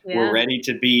mean, we're ready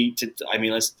to be. I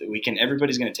mean,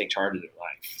 everybody's going to take charge of their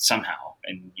life somehow,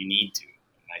 and you need to.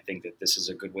 And I think that this is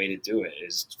a good way to do it.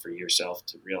 Is for yourself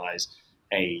to realize,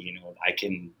 hey,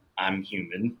 I'm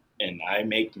human and I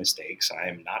make mistakes. I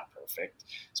am not perfect.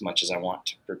 As much as I want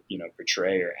to,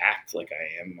 portray or act like I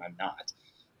am, I'm not.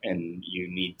 And you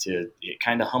need to. It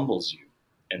kind of humbles you.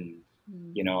 And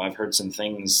I've heard some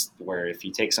things where if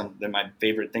you take my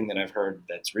favorite thing that I've heard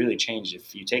that's really changed,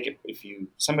 if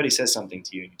somebody says something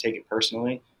to you and you take it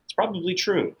personally, it's probably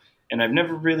true. And I've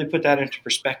never really put that into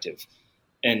perspective.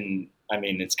 And I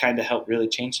mean, it's kind of helped really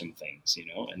change some things,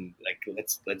 and like,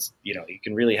 let's, you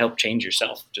can really help change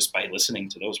yourself just by listening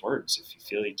to those words. If you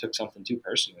feel you took something too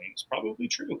personally, it's probably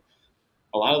true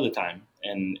a lot of the time.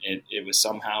 And it was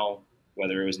somehow,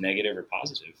 whether it was negative or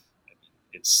positive, I mean,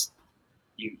 it's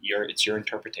your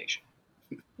interpretation.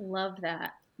 Love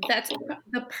that. That's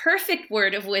the perfect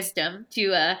word of wisdom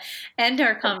to end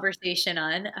our conversation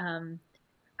on.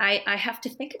 I have to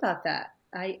think about that.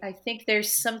 I think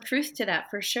there's some truth to that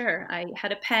for sure. I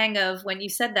had a pang of when you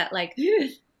said that, like,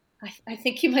 I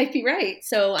think you might be right.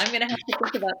 So I'm going to have to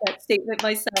think about that statement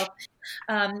myself.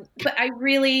 But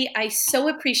I so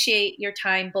appreciate your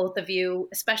time, both of you,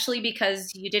 especially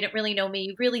because you didn't really know me.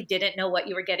 You really didn't know what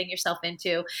you were getting yourself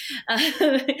into.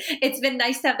 It's been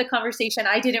nice to have the conversation.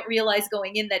 I didn't realize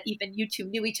going in that even you two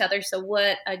knew each other. So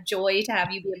what a joy to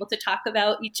have you be able to talk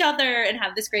about each other and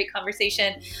have this great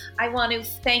conversation. I want to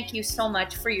thank you so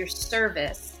much for your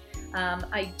service.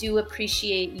 I do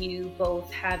appreciate you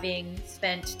both having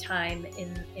spent time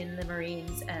in the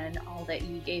Marines and all that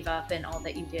you gave up and all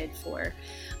that you did for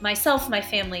myself, my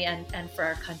family, and for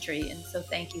our country. And so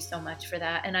thank you so much for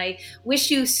that. And I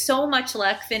wish you so much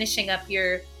luck finishing up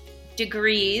your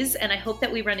degrees, and I hope that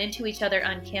we run into each other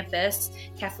on campus.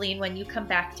 Kathleen, when you come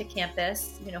back to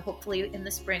campus, hopefully in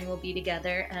the spring we'll be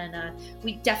together, and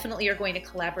we definitely are going to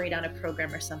collaborate on a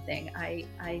program or something. I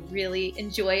really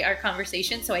enjoy our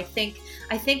conversation, so I think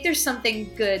there's something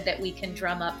good that we can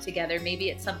drum up together. Maybe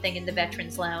it's something in the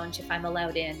Veterans Lounge if I'm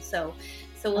allowed in. So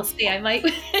we'll see. I might.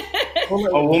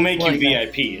 We'll make you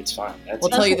VIP. It's fine.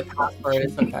 We'll tell you the password.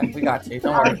 It's okay. We got you.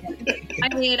 Don't worry.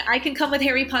 I mean, I can come with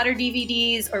Harry Potter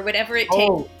DVDs or whatever it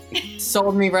takes.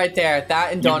 Sold me right there.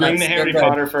 That and donuts. Bring the Harry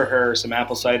Potter for her, some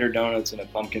apple cider donuts, and a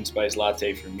pumpkin spice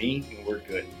latte for me, and we're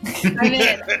good. I'm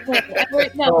in.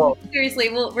 No,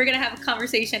 seriously, we're going to have a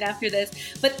conversation after this.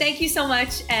 But thank you so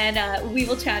much, and we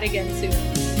will chat again soon.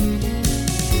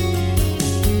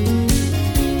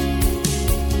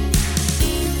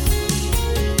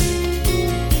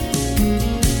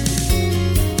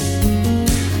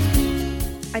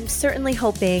 I'm certainly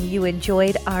hoping you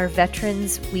enjoyed our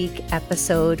Veterans Week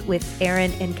episode with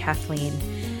Erin and Kathleen.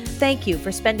 Thank you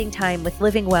for spending time with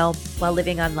Living Well While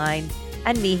Living Online,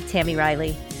 and me, Tammy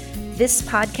Riley. This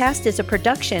podcast is a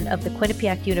production of the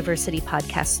Quinnipiac University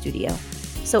Podcast Studio.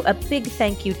 So a big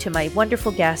thank you to my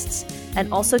wonderful guests,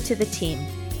 and also to the team,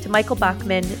 to Michael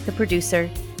Bachman, the producer,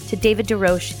 to David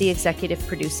DeRoche, the executive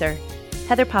producer,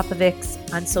 Heather Popovics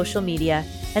on social media,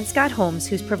 and Scott Holmes,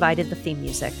 who's provided the theme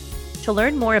music. To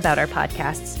learn more about our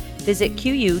podcasts, visit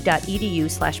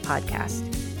qu.edu/podcast.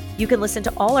 You can listen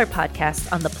to all our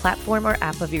podcasts on the platform or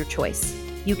app of your choice.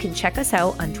 You can check us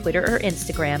out on Twitter or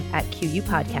Instagram at QU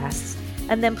Podcasts.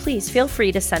 And then please feel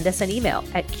free to send us an email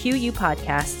at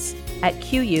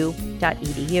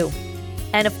qupodcasts@qu.edu.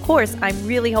 And of course, I'm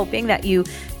really hoping that you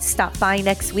stop by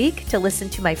next week to listen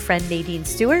to my friend Nadine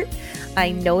Stewart.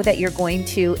 I know that you're going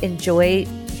to enjoy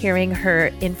hearing her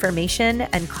information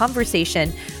and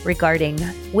conversation regarding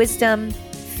wisdom,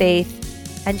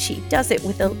 faith, and she does it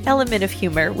with an element of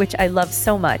humor, which I love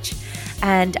so much.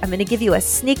 And I'm going to give you a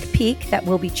sneak peek that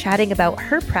we'll be chatting about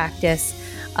her practice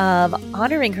of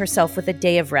honoring herself with a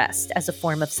day of rest as a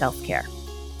form of self-care.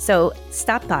 So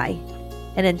stop by.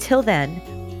 And until then,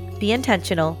 be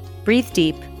intentional, breathe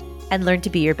deep, and learn to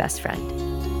be your best friend.